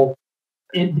people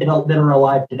that are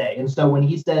alive today. And so when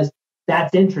he says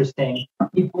that's interesting,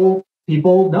 people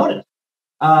notice.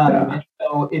 And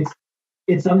so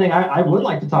it's something I would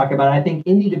like to talk about. I think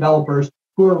indie developers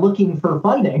who are looking for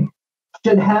funding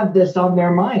should have this on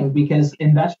their mind, because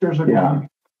investors are talking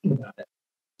about it.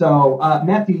 So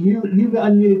Matthew, you've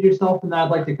unmuted yourself, and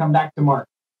I'd like to come back to Mark.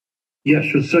 Yeah,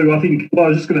 sure. So I think I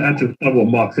was just going to add to what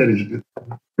Mark said. Is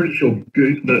I'm pretty sure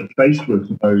that Facebook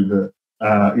know that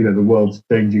the world's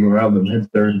changing around them. Hence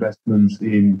their investments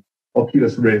in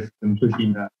Oculus Rift and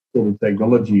pushing that sort of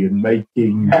technology and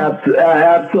making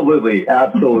absolutely.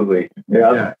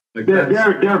 Yeah.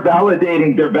 They're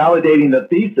validating the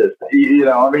thesis.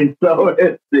 So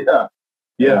it's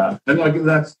and like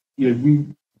that's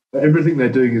everything they're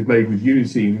doing is made with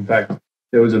Unity. In fact,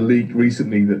 there was a leak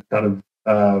recently that kind of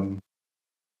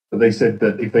they said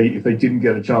that if they didn't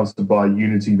get a chance to buy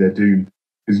Unity, they're doomed,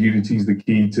 because Unity is the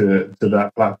key to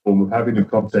that platform of having the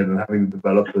content and having the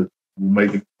developers who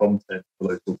make the content for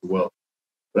those sorts of worlds.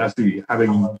 But actually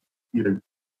having the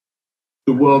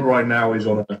world right now is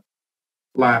on a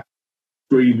flat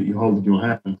screen that you hold in your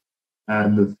hand,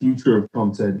 and the future of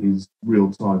content is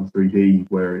real-time 3D,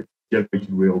 where it's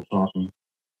generated real-time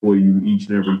for you each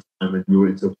and every time, and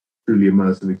it's a truly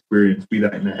immersive experience, be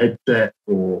that in a headset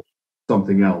or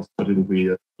something else, but it'll be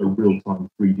a real-time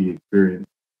 3D experience,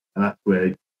 and that's where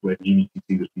you need to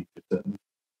see the future, certainly.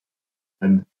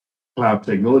 And cloud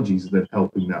technologies are then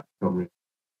helping that become real.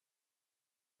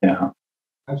 Yeah,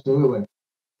 absolutely.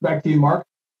 Back to you, Mark.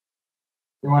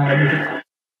 You want to add anything?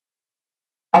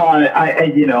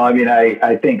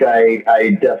 I think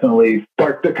I definitely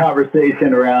sparked the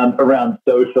conversation around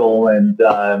social, and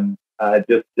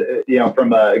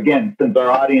again, since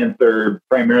our audience are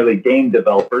primarily game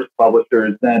developers,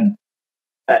 publishers, then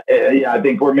I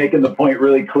think we're making the point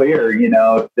really clear.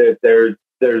 That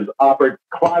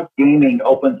cloud gaming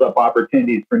opens up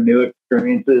opportunities for new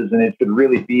experiences, and it should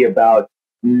really be about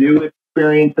new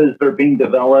experiences that are being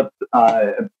developed.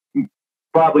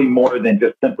 Probably more than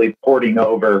just simply porting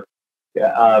over,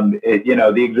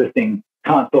 the existing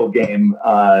console game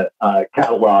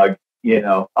catalog.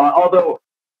 Although,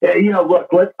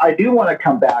 look, I do want to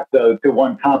come back though to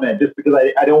one comment, just because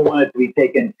I don't want it to be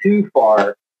taken too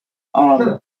far.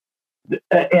 Sure.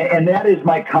 And that is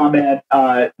my comment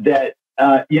that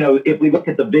if we look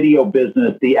at the video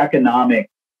business, the economics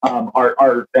are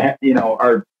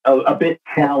a bit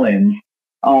challenged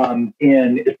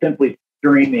in simply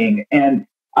streaming. And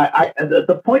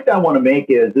the point I want to make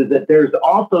is that there's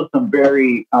also some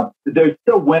there's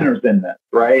still winners in this,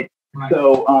 right?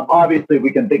 So obviously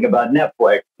we can think about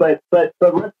Netflix, but let's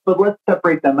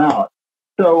separate them out.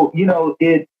 So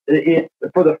it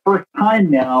for the first time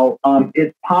now,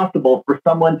 it's possible for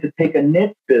someone to take a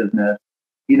niche business,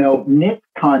 niche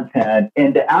content,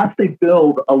 and to actually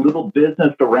build a little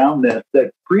business around this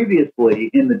that previously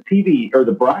in the TV or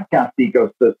the broadcast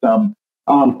ecosystem.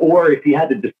 Or if you had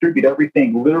to distribute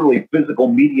everything, literally physical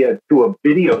media, to a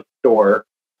video store,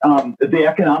 the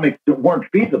economics weren't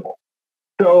feasible.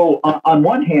 So on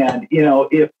one hand,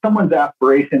 if someone's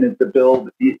aspiration is to build,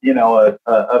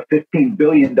 a $15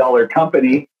 billion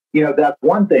company, that's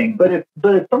one thing. But if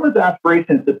someone's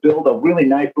aspiration is to build a really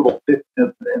nice little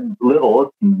business, and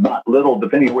little, not little,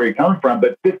 depending on where you come from,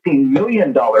 but $15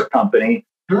 million company,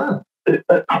 sure.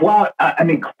 Cloud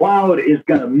is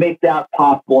going to make that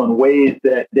possible in ways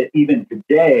that even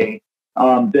today,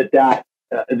 that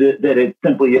it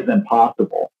simply isn't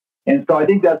possible. And so I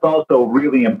think that's also a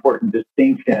really important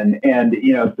distinction. And,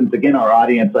 since again, our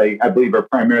audience, I believe, are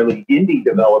primarily indie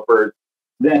developers,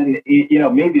 then,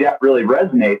 maybe that really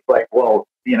resonates. Like, well,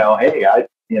 hey,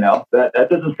 that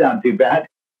doesn't sound too bad,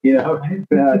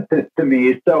 to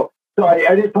me. So So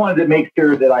I just wanted to make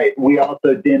sure that we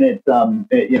also didn't,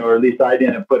 or at least I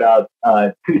didn't put out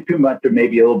too much of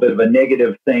maybe a little bit of a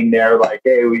negative thing there, like,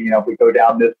 hey, if we go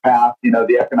down this path,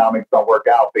 the economics don't work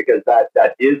out, because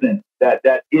that isn't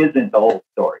the whole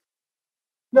story.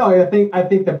 No, I think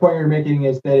the point you're making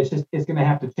is that it's going to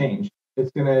have to change.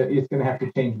 It's going to have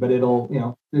to change, but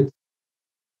it'll,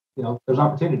 there's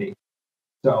opportunity.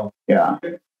 So yeah.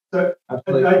 So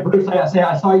Bruce,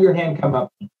 I saw your hand come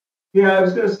up. Yeah, I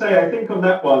was going to say, I think on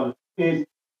that one is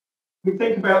we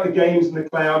think about the games and the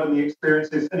cloud and the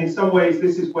experiences, and in some ways,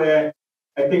 this is where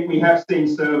I think we have seen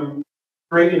some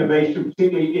great innovation,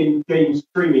 particularly in game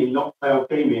streaming, not cloud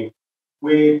gaming.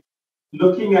 We're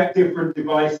looking at different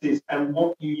devices and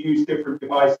what you use different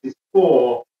devices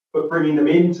for, but bringing them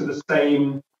into the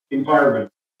same environment,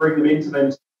 bring them into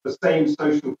the same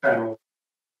social channel,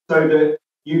 so that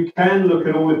you can look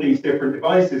at all of these different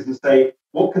devices and say,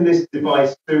 what can this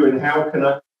device do, and how can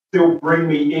it still bring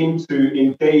me into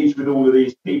engage with all of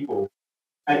these people?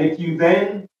 And if you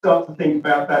then start to think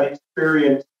about that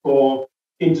experience for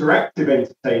interactive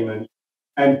entertainment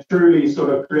and truly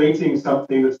sort of creating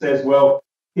something that says, well,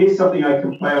 here's something I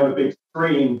can play on a big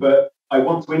screen, but I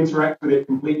want to interact with it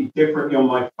completely differently on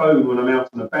my phone when I'm out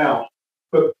and about,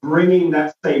 but bringing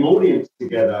that same audience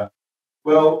together,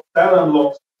 well, that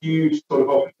unlocks huge sort of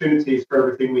opportunities for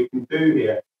everything we can do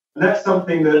here. And that's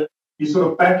something that you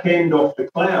sort of back end off the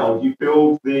cloud. You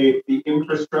build the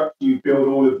infrastructure, you build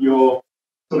all of your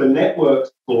sort of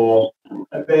networks for,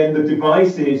 and then the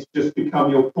devices just become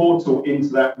your portal into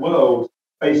that world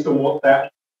based on what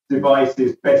that device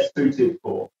is best suited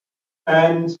for.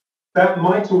 And that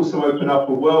might also open up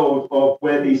a world of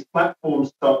where these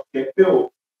platforms start to get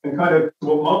built. And kind of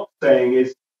what Mark's saying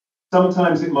is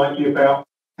sometimes it might be about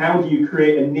how do you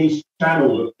create a niche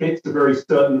channel that fits a very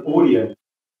certain audience,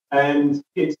 and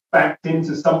it's backed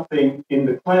into something in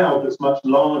the cloud that's much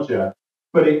larger,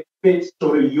 but it fits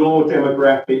sort of your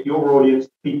demographic, your audience,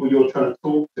 people you're trying to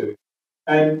talk to.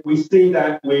 And we see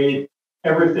that with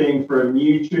everything from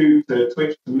YouTube to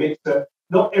Twitch to Mixer.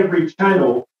 Not every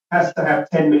channel has to have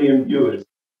 10 million viewers,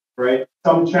 right?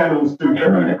 Some channels do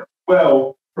very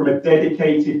well from a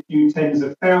dedicated few tens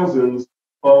of thousands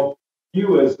of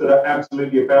viewers that are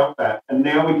absolutely about that. And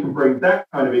now we can bring that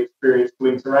kind of experience to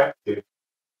interactive.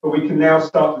 But we can now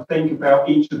start to think about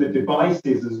each of the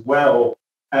devices as well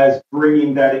as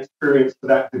bringing that experience to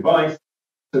that device,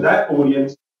 to that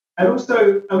audience. And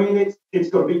also, I mean, it's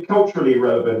got to be culturally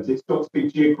relevant. It's got to be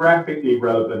geographically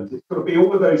relevant. It's got to be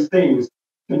all of those things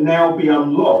can now be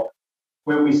unlocked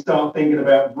when we start thinking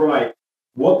about, right,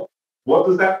 what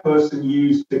does that person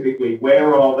use typically?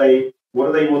 Where are they?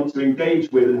 What do they want to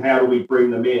engage with, and how do we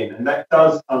bring them in? And that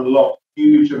does unlock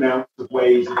huge amounts of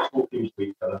ways of talking to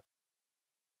each other.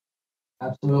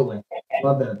 Absolutely.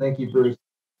 Love that. Thank you, Bruce.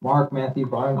 Mark, Matthew,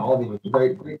 Brian, all of you.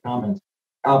 Great comments.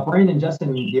 Brandon,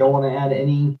 Justin, do you want to add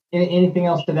anything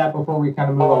else to that before we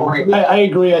kind of move on? I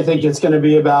agree. I think it's going to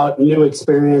be about new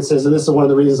experiences. And this is one of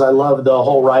the reasons I love the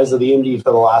whole rise of the indie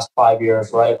for the last 5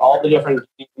 years, right? All the different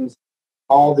games,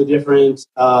 all the different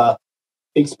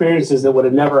experiences that would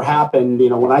have never happened,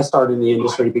 when I started in the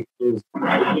industry, because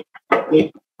and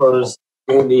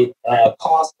the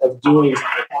cost of doing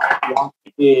what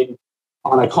we did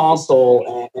on a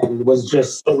console and was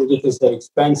just so ridiculously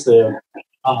expensive.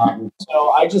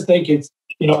 So I just think it's,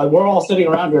 we're all sitting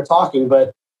around here talking,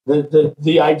 but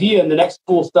the idea and the next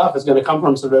cool stuff is going to come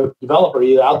from some developer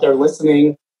either out there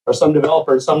listening or some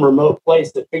developer in some remote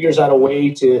place that figures out a way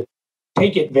to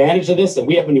take advantage of this that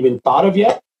we haven't even thought of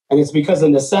yet. And it's because of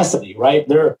necessity, right?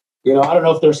 They're, I don't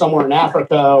know if they're somewhere in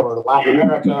Africa or Latin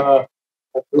America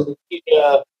or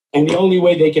Asia, and the only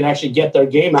way they can actually get their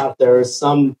game out there is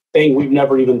something we've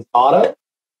never even thought of.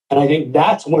 And I think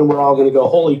that's when we're all going to go,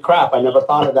 holy crap, I never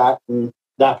thought of that. And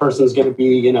that person's going to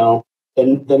be,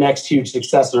 the next huge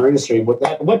success in our industry.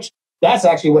 That's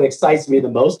actually what excites me the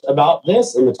most about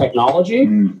this and the technology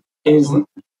is,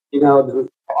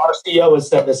 our CEO has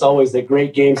said this always, that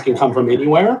great games can come from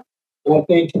anywhere. And I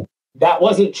think that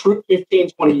wasn't true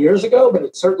 15, 20 years ago, but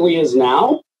it certainly is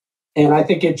now. And I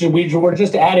think we're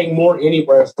just adding more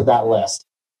anywheres to that list.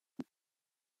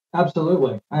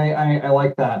 Absolutely. I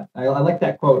like that. I like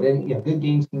that quote. And good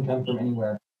games can come from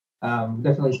anywhere.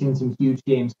 Definitely seen some huge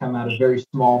games come out of very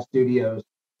small studios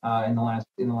in the last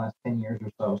 10 years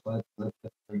or so. So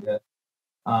that's pretty good.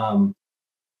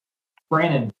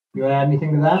 Brandon, you want to add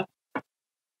anything to that?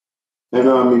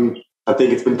 No, I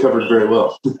think it's been covered very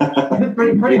well.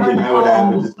 pretty hard to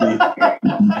follow.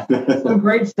 Some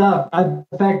great stuff.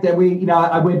 The fact that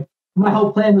my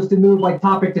whole plan was to move like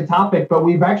topic to topic, but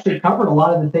we've actually covered a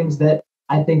lot of the things that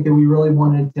I think that we really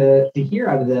wanted to hear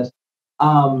out of this.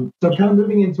 So kind of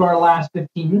moving into our last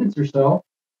 15 minutes or so,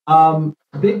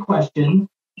 big question,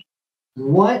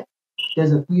 what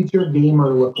does a future gamer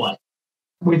look like?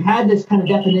 We've had this kind of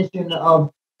definition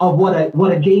of what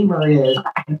a gamer is,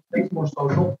 and it makes more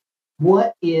social.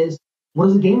 What does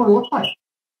a gamer look like?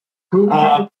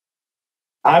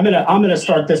 I'm gonna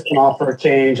start this one off for a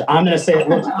change. I'm gonna say it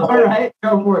looks all right,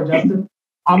 go for it, Justin.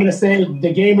 I'm gonna say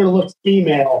the gamer looks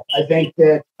female. I think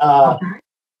that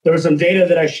there was some data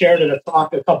that I shared at a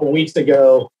talk a couple weeks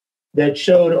ago that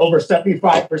showed over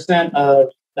 75% of,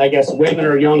 I guess, women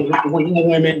or young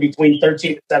women between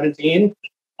 13 and 17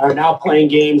 are now playing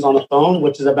games on the phone,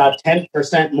 which is about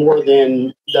 10% more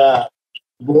than the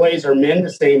boys or men the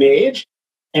same age.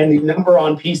 And the number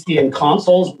on PC and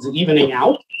consoles is evening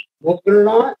out, believe it or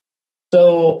not.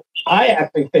 So I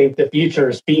actually think the future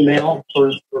is female,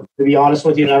 to be honest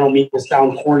with you, and I don't mean to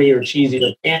sound corny or cheesy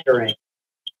or pandering.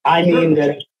 I mean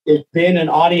that it's been an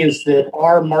audience that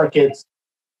our markets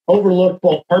overlooked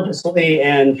both purposely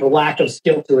and for lack of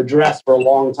skill to address for a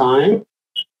long time.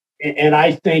 And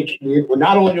I think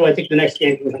not only do I think the next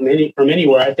game can come from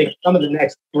anywhere, I think some of the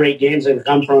next great games can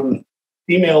come from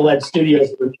female-led studios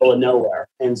in the middle of nowhere.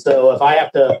 And so if I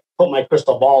have to put my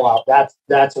crystal ball out,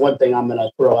 that's one thing I'm going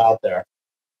to throw out there.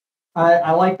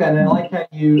 I like that, and I like how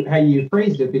you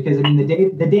phrased it, because I mean the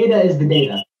data is the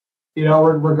data. You know,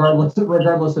 regardless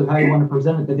of how you want to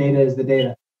present it, the data is the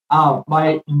data.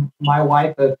 My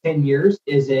wife of 10 years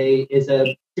is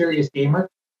a serious gamer.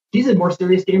 She's a more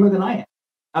serious gamer than I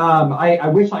am. I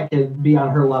wish I could be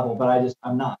on her level, but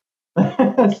I'm not.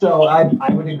 So I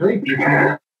would agree.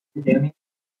 Future gaming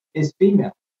is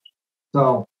female.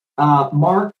 So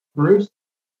Mark, Bruce,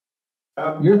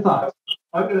 your thoughts?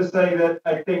 I'm going to say that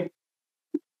I think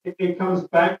it comes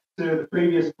back to the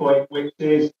previous point, which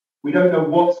is we don't know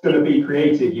what's going to be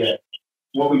created yet.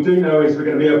 What we do know is we're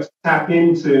going to be able to tap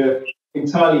into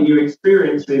entirely new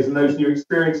experiences, and those new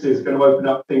experiences are going to open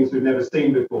up things we've never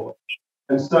seen before.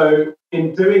 And so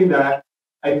in doing that,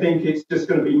 I think it's just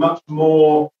going to be much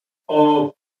more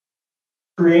of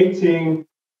creating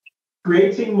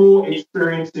more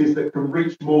experiences that can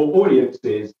reach more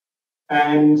audiences.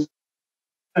 And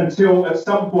until at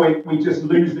some point we just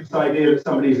lose this idea that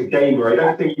somebody's a gamer, I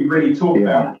don't think we really talk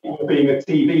about people being a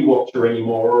TV watcher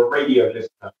anymore or a radio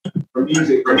listener or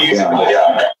music.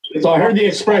 So I heard the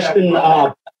expression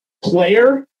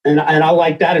player, and I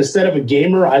like that. Instead of a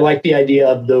gamer, I like the idea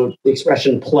of the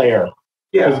expression player.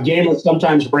 Yeah. Because gamer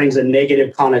sometimes brings a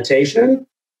negative connotation.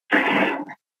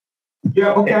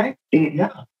 Yeah. Okay.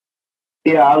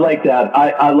 Yeah, I like that.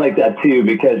 I like that too,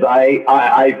 because I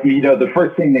the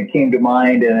first thing that came to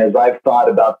mind, and as I've thought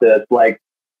about this, like,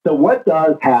 so what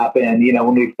does happen,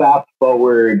 when we fast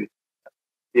forward,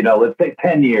 let's say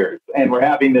 10 years, and we're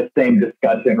having this same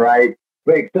discussion, right?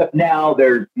 But except now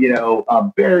there's,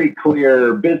 very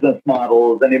clear business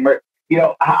models, and,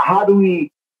 how do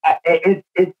we,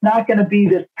 it's not going to be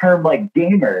this term like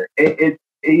gamer. It's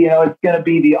going to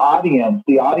be the audience.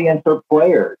 The audience are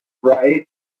players, right?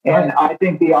 And I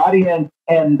think the audience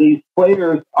and these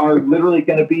players are literally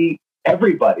going to be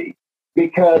everybody,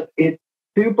 because it's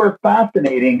super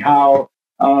fascinating how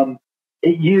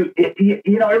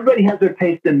everybody has their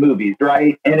taste in movies,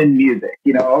 right? And in music,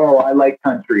 I like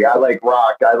country, I like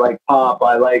rock, I like pop,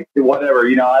 I like whatever,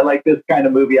 I like this kind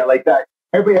of movie, I like that.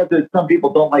 Everybody has this. Some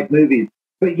people don't like movies,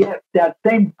 but yet that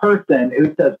same person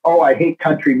who says, "Oh, I hate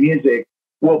country music,"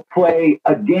 will play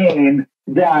a game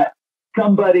that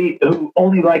somebody who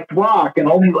only likes rock and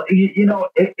only,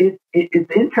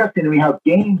 it's interesting to me how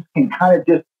games can kind of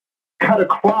just cut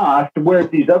across, whereas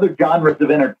these other genres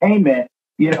of entertainment,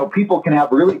 people can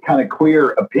have really kind of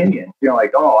clear opinions,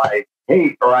 like, "Oh, I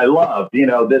hate," or "I love,"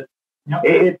 this. Yep.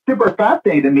 It's super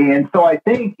fascinating to me. And so I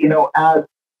think, as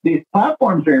these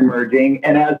platforms are emerging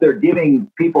and as they're giving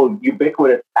people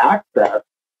ubiquitous access,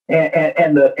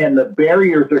 and the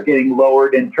barriers are getting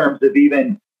lowered in terms of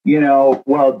even,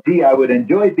 I would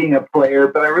enjoy being a player,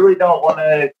 but I really don't want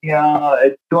to,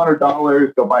 it's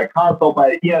 $200, go buy a console.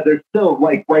 But, there's still,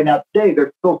 like right now today,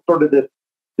 there's still sort of this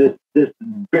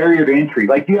barrier to entry.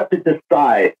 Like, you have to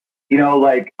decide,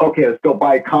 okay, let's go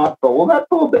buy a console. Well, that's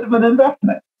a little bit of an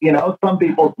investment. Some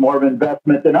people it's more of an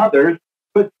investment than others,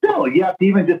 but still, you have to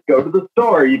even just go to the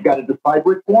store. You've got to decide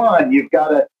which one. You've got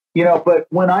to, but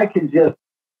when I can just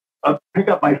pick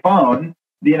up my phone,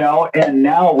 and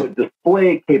now with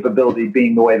display capability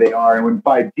being the way they are, and when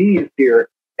 5G is here,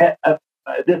 this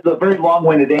is a very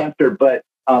long-winded answer, but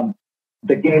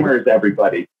the gamer is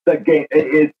everybody. The game,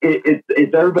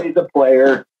 it's everybody's a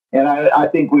player, and I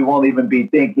think we won't even be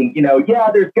thinking,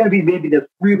 there's going to be maybe this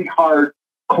really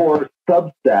hardcore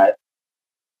subset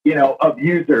of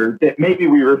users that maybe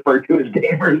we refer to as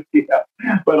gamers,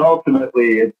 but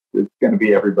ultimately it's going to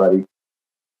be everybody.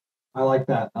 I like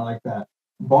that.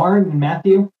 Barn and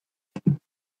Matthew?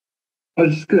 I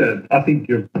was just good. I think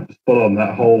you're spot on.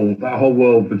 That whole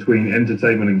world between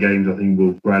entertainment and games, I think,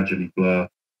 will gradually blur.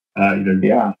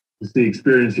 It's the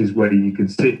experiences where you can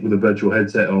sit with a virtual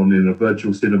headset on in a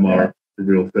virtual cinema, a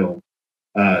real film.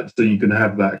 So you can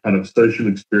have that kind of social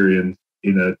experience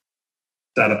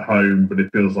sat at home, but it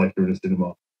feels like you're in a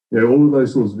cinema. All of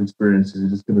those sorts of experiences are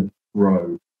just going to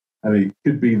grow. And it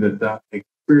could be that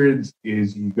experience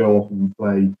is you go off and you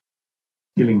play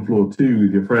Killing Floor 2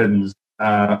 with your friends,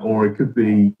 or it could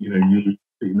be, you're in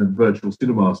a virtual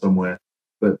cinema somewhere.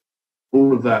 But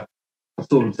all of that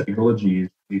sort of technology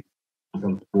is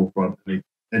on the forefront, and it's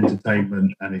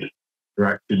entertainment and it's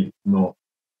interaction. It's not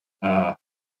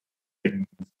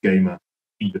gamer.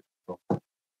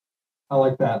 I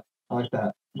like that.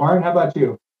 Martin, how about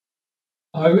you?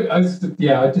 I was just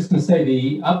going to say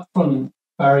the upfront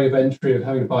barrier of entry of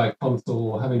having to buy a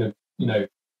console or having to,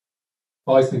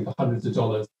 buy something for hundreds of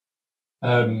dollars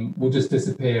will just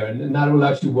disappear. And that will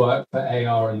actually work for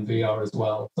AR and VR as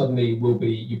well. Suddenly will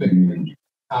be ubiquitous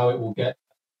how it will get.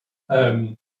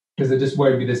 Because there just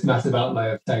won't be this massive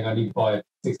outlay of saying I need to buy a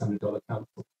 $600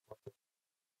 console.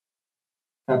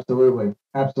 Absolutely.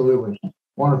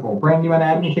 Wonderful. Brandon, you want to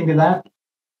add anything to that?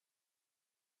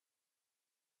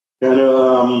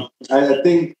 I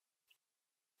think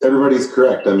everybody's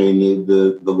correct. I mean,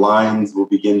 the lines will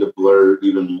begin to blur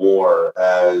even more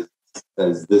as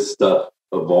this stuff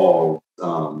evolves.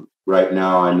 Right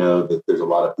now, I know that there's a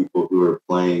lot of people who are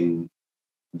playing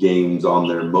games on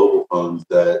their mobile phones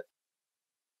that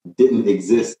didn't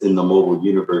exist in the mobile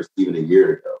universe even a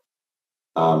year ago.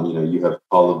 You have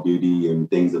Call of Duty and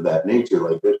things of that nature.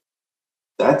 Like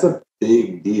that's a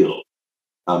big deal,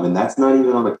 and that's not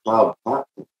even on a cloud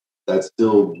platform. That's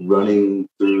still running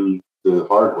through the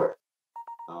hardware.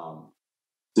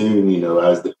 Soon,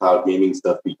 as the cloud gaming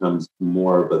stuff becomes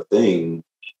more of a thing,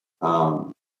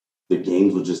 the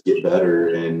games will just get better,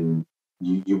 and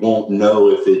you won't know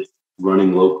if it's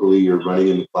running locally or running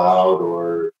in the cloud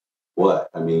or what.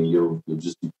 I mean, you'll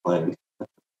just be playing.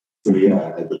 So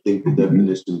yeah, I think the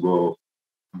definition will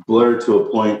blur to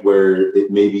a point where it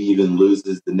maybe even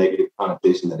loses the negative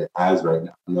connotation that it has right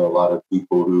now. I know a lot of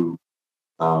people who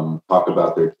talk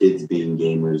about their kids being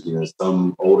gamers.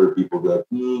 Some older people go,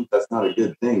 that's not a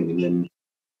good thing. And then,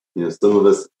 some of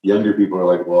us younger people are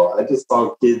like, well, I just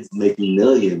saw kids making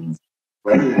millions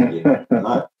playing games.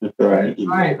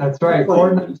 Right, that's right.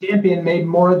 Fortnite champion made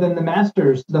more than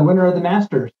the winner of the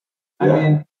Masters.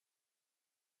 Yeah.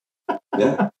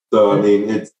 So, I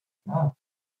mean,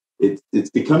 it's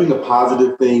becoming a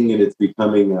positive thing, and it's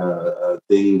becoming a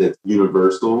thing that's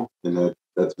universal, and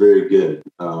that's very good.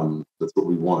 That's what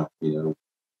we want,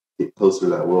 get closer to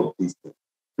that world peace thing.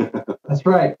 That's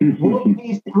right. World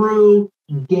peace through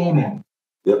gaming.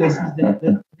 Yep. This is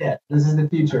the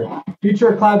future. Future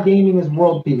of cloud gaming is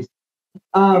world peace.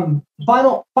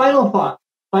 Final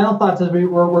thoughts as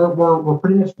we're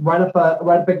pretty much right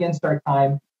up against our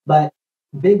time. But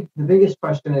the biggest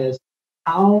question is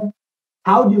how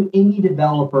do indie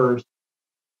developers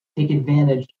take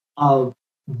advantage of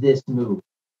this move?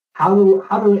 How do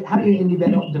indie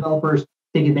developers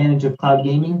take advantage of cloud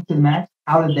gaming to the max?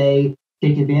 How do they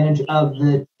take advantage of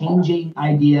the changing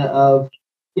idea of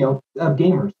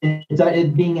gamers?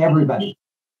 It's being everybody.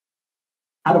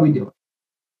 How do we do it?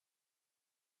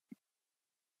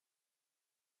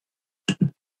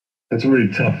 That's a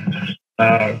really tough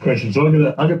question. So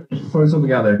I'm gonna throw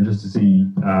something out there just to see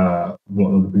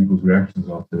what other people's reactions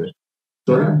are to it.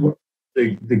 So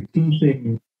the key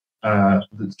thing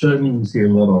that certainly we see a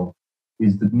lot of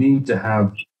is the need to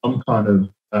have some kind of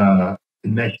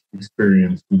connected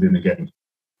experience within a game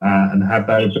and have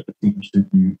that ability to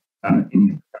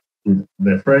interact with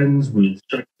their friends, with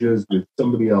strangers, with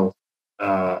somebody else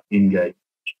in game.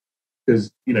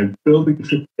 Because building a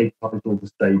AAA title for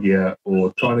Stadia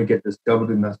or trying to get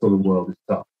discovered in that sort of world is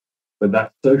tough, but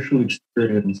that social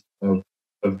experience of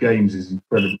games is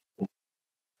incredible.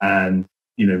 And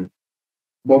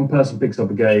one person picks up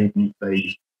a game,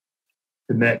 they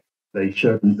connect, they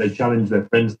challenge their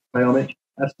friends to play on it.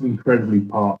 That's an incredibly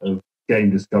part of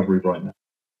game discovery right now.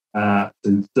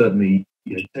 So certainly,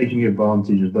 taking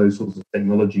advantage of those sorts of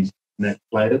technologies to connect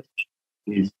players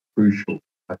is crucial.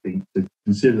 I think to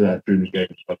consider that during the game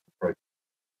process.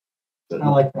 I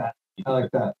like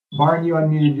that. Martin, you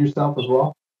unmuted yourself as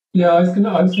well. Yeah, I was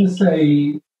gonna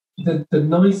say the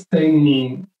nice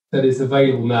thing that is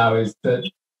available now is that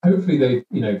hopefully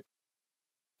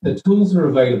the tools are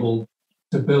available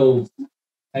to build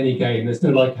any game. There's no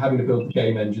like having to build the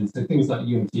game engine. So things like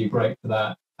Unity are great for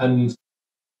that. And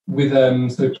with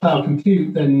sort of cloud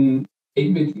compute, then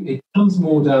it comes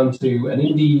more down to an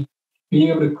indie being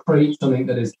able to create something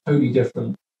that is totally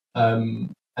different, and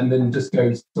then just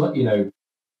goes,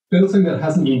 build something that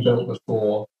hasn't been built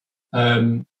before,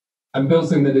 and build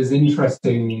something that is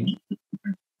interesting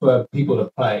for people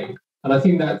to play. And I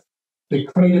think that the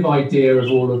creative idea of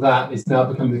all of that is now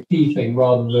becoming the key thing,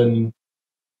 rather than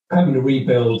having to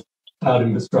rebuild cloud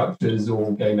infrastructures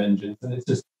or game engines. And it's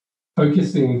just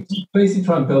focusing, basically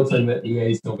try and build something that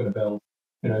EA is not going to build.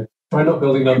 Try not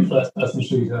building another first-person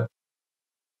shooter.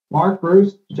 Mark,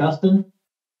 Bruce, Justin?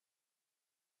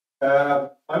 I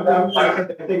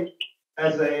think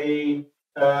as an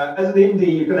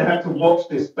indie, you're going to have to watch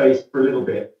this space for a little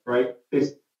bit, right?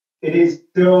 It is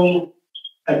still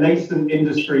a nascent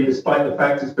industry, despite the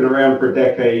fact it's been around for a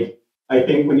decade. I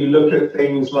think when you look at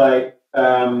things like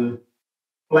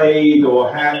Played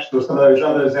or Hatched or some of those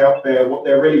others out there, what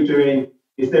they're really doing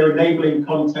is they're enabling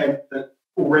content that's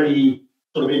already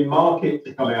sort of in market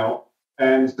to come out.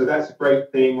 And so that's a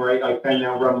great thing, right? I can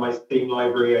now run my Steam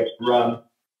library, I can run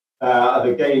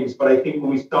other games. But I think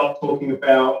when we start talking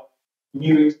about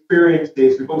new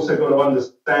experiences, we've also got to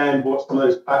understand what some of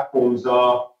those platforms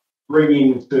are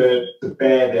bringing to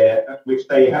bear there, which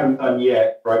they haven't done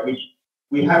yet, right?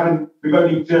 We've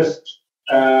only just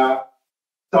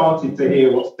started to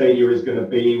hear what Stadia is going to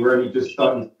be. We're only just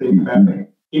starting to think about it.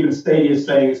 Even Stadia is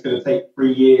saying it's going to take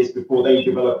 3 years before they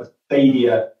develop a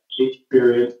Stadia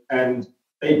experience, and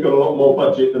they've got a lot more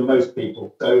budget than most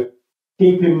people. So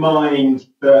keep in mind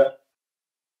that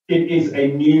it is a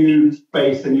new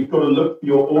space, and you've got to look for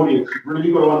your audience. You've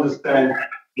really got to understand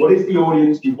what is the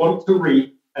audience you want to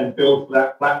reach and build for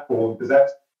that platform, because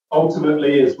that's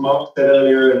ultimately, as Mark said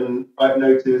earlier, and I've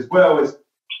noted as well, is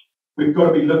we've got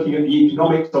to be looking at the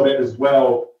economics of it as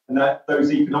well, and that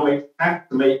those economics have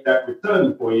to make that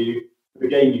return for you for the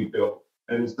game you built.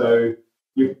 And so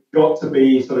you've got to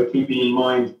be sort of keeping in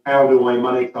mind, how do I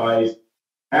monetize?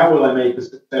 How will I make a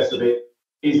success of it?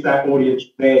 Is that audience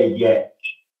there yet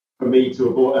for me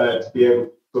to be able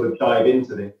to sort of dive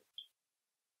into this?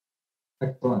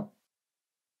 Excellent.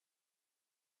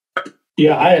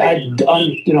 Yeah, I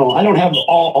don't have a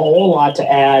whole lot to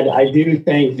add. I do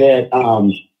think that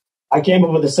I came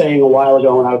up with a saying a while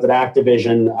ago when I was at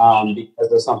Activision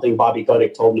because of something Bobby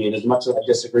Kotick told me, and as much as I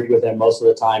disagreed with him most of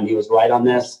the time, he was right on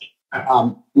this.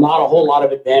 Not a whole lot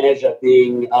of advantage of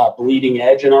being bleeding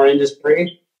edge in our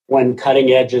industry when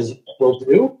cutting edges will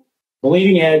do.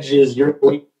 Bleeding edge is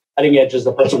cutting edge is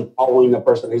the person following the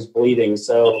person who's bleeding.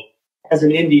 So as an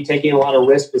indie, taking a lot of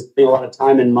risk is spending a lot of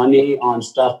time and money on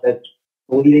stuff that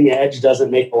bleeding edge doesn't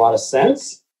make a lot of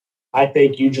sense. I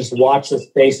think you just watch the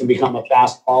space and become a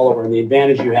fast follower. And the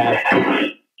advantage you have,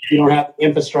 you don't have the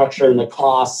infrastructure and the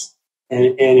costs,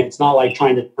 and it's not like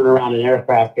trying to turn around an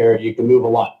aircraft carrier. You can move a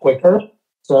lot quicker.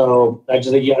 So I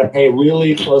just think you got to pay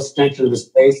really close attention to the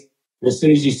space. And as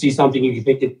soon as you see something you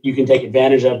think you can take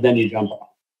advantage of, then you jump on.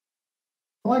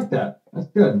 I like that. That's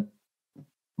good.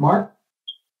 Mark?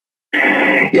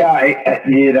 Yeah,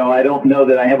 I don't know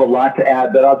that I have a lot to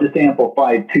add, but I'll just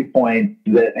amplify 2 points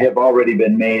that have already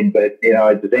been made. But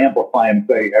I just amplify them.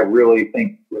 So I really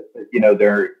think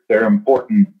they're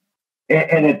important,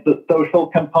 and it's the social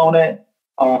component.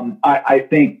 I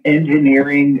think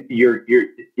engineering your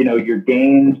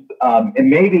games, and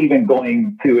maybe even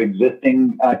going to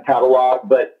existing catalog,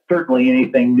 but certainly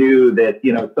anything new that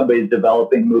somebody's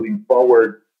developing moving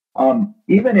forward.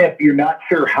 Even if you're not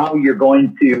sure how you're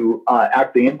going to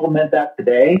actually implement that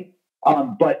today,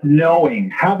 but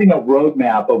having a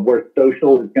roadmap of where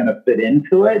social is going to fit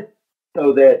into it,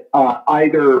 so that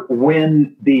either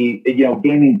when the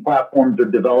gaming platforms are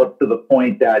developed to the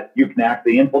point that you can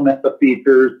actually implement the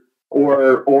features,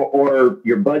 or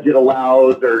your budget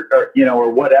allows, or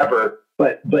whatever,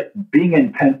 but being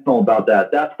intentional about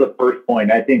that—that's the first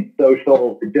point. I think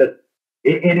social just.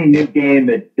 Any new game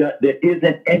that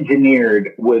isn't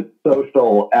engineered with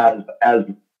social as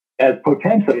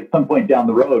potentially at some point down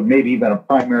the road, maybe even a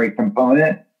primary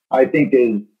component, I think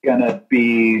is going to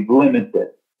be limited.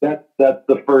 That's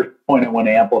the first point I want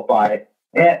to amplify.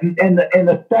 And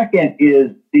the second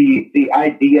is the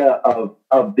idea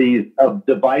of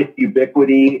device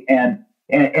ubiquity, and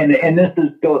this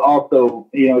is also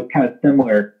it's kind of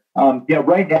similar.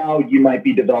 Right now you might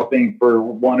be developing for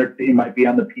one or two. You might be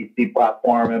on the PC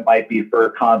platform. It might be for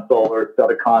a console or a set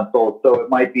of consoles. So it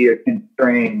might be a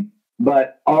constraint,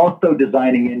 but also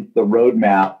designing into the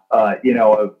roadmap.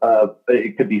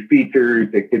 It could be features.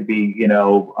 It could be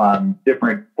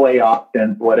different play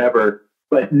options, whatever.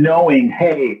 But knowing,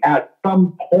 hey, at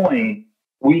some point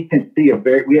we have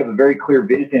a very clear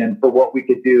vision for what we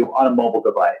could do on a mobile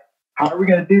device. How are we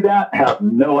going to do that? I have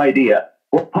no idea.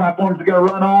 What platforms are going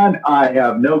to run on? I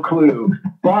have no clue.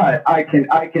 But I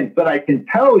can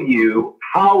tell you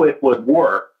how it would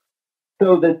work,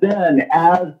 so that then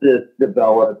as this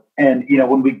develops, and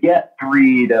when we get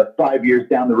 3 to 5 years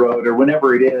down the road or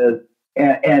whenever it is,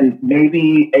 and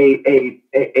maybe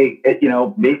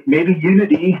maybe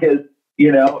Unity has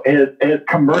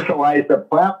commercialized a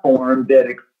platform that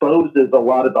exposes a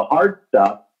lot of the hard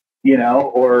stuff,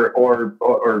 or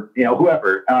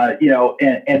whoever,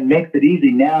 and makes it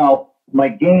easy. Now my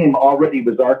game already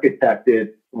was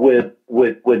architected with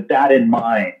that in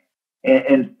mind.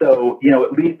 And so,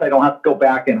 at least I don't have to go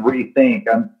back and rethink.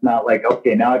 I'm not like,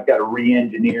 okay, now I've got to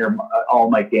re-engineer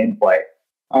all my gameplay.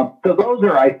 So those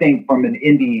are, I think, from an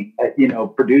indie,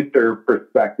 producer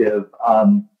perspective,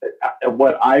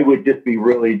 what I would just be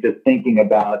really just thinking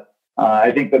about.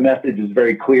 I think the message is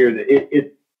very clear that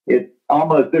it's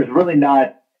almost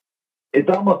not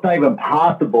even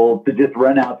possible to just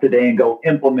run out today and go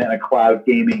implement a cloud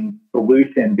gaming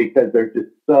solution, because there's just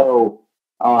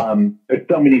there's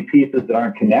so many pieces that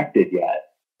aren't connected yet.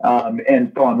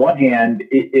 And so on one hand,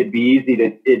 it'd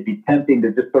be tempting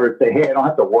to just sort of say, hey, I don't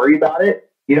have to worry about it.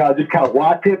 I'll just kind of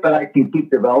watch it, but I can keep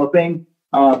developing.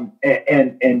 And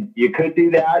you could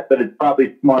do that, but it's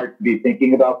probably smart to be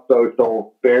thinking about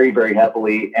social very, very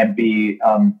heavily, and be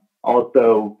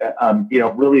also,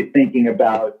 really thinking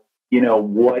about,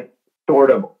 what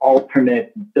sort of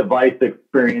alternate device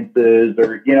experiences,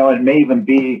 or, it may even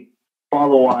be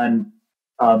follow-on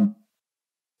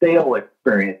sale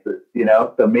experiences,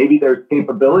 so maybe there's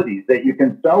capabilities that you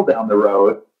can sell down the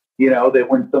road, that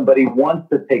when somebody wants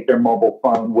to take their mobile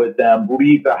phone with them,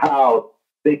 leave the house,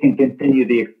 they can continue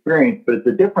the experience, but it's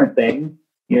a different thing,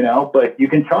 but you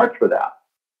can charge for that,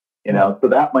 so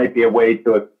that might be a way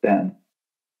to extend.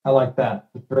 I like that.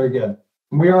 It's very good.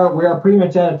 We are pretty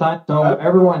much out of time, so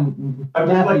everyone. Go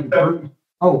ahead.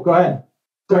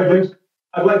 Sorry,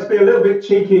 I'd like to be a little bit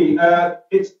cheeky.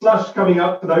 It's Slush coming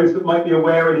up, for those that might be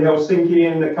aware, in Helsinki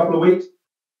in a couple of weeks.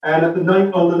 And on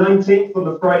the 19th, on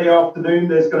the Friday afternoon,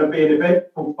 there's going to be an event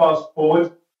called Fast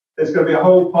Forward. There's going to be a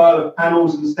whole pile of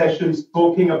panels and sessions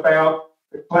talking about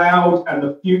the cloud and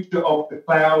the future of the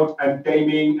cloud and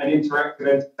gaming and interactive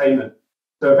entertainment.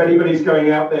 So if anybody's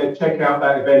going out there, check out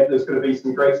that event. There's going to be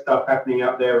some great stuff happening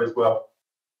out there as well.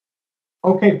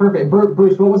 Okay, perfect.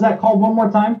 Bruce, what was that called one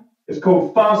more time? It's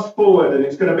called Fast Forward, and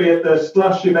it's going to be at the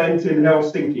Slush event in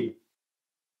Helsinki.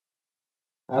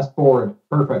 Fast Forward.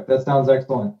 Perfect. That sounds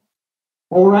excellent.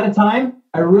 Well, we're out of time.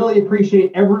 I really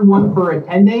appreciate everyone for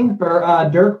attending, for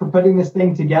Dirk for putting this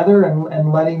thing together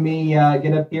and letting me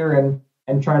get up here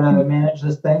and try to manage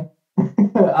this thing.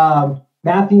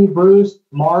 Matthew, Bruce,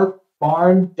 Mark,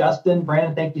 Barn, Justin,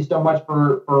 Brandon, thank you so much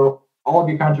for all of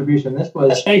your contribution. This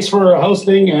was thanks for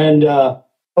hosting, and hope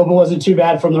it wasn't too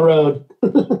bad from the road.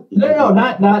 No,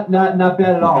 not bad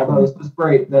at all. This was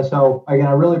great. So again,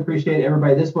 I really appreciate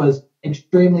everybody. This was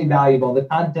extremely valuable. The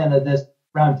content of this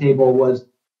roundtable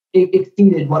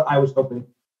exceeded what I was hoping.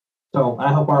 So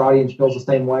I hope our audience feels the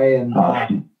same way, and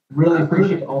really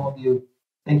appreciate all of you.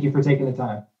 Thank you for taking the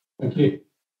time. Thank you.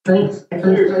 Thanks,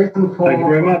 Jason, for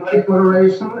great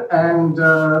moderation, and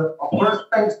of course,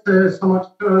 thanks so much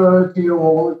to you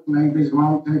all. It made this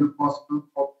roundtable possible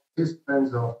for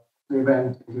participants of the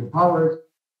event empowered.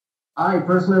 I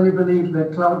personally believe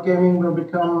that cloud gaming will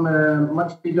become a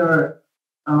much bigger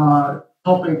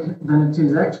topic than it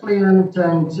is actually, and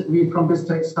we from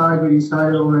BizzTech side, we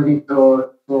decided already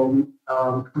to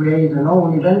create an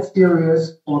own event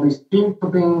series for this team to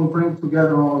bring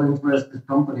together all interested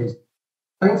companies.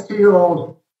 Thanks to you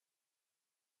all.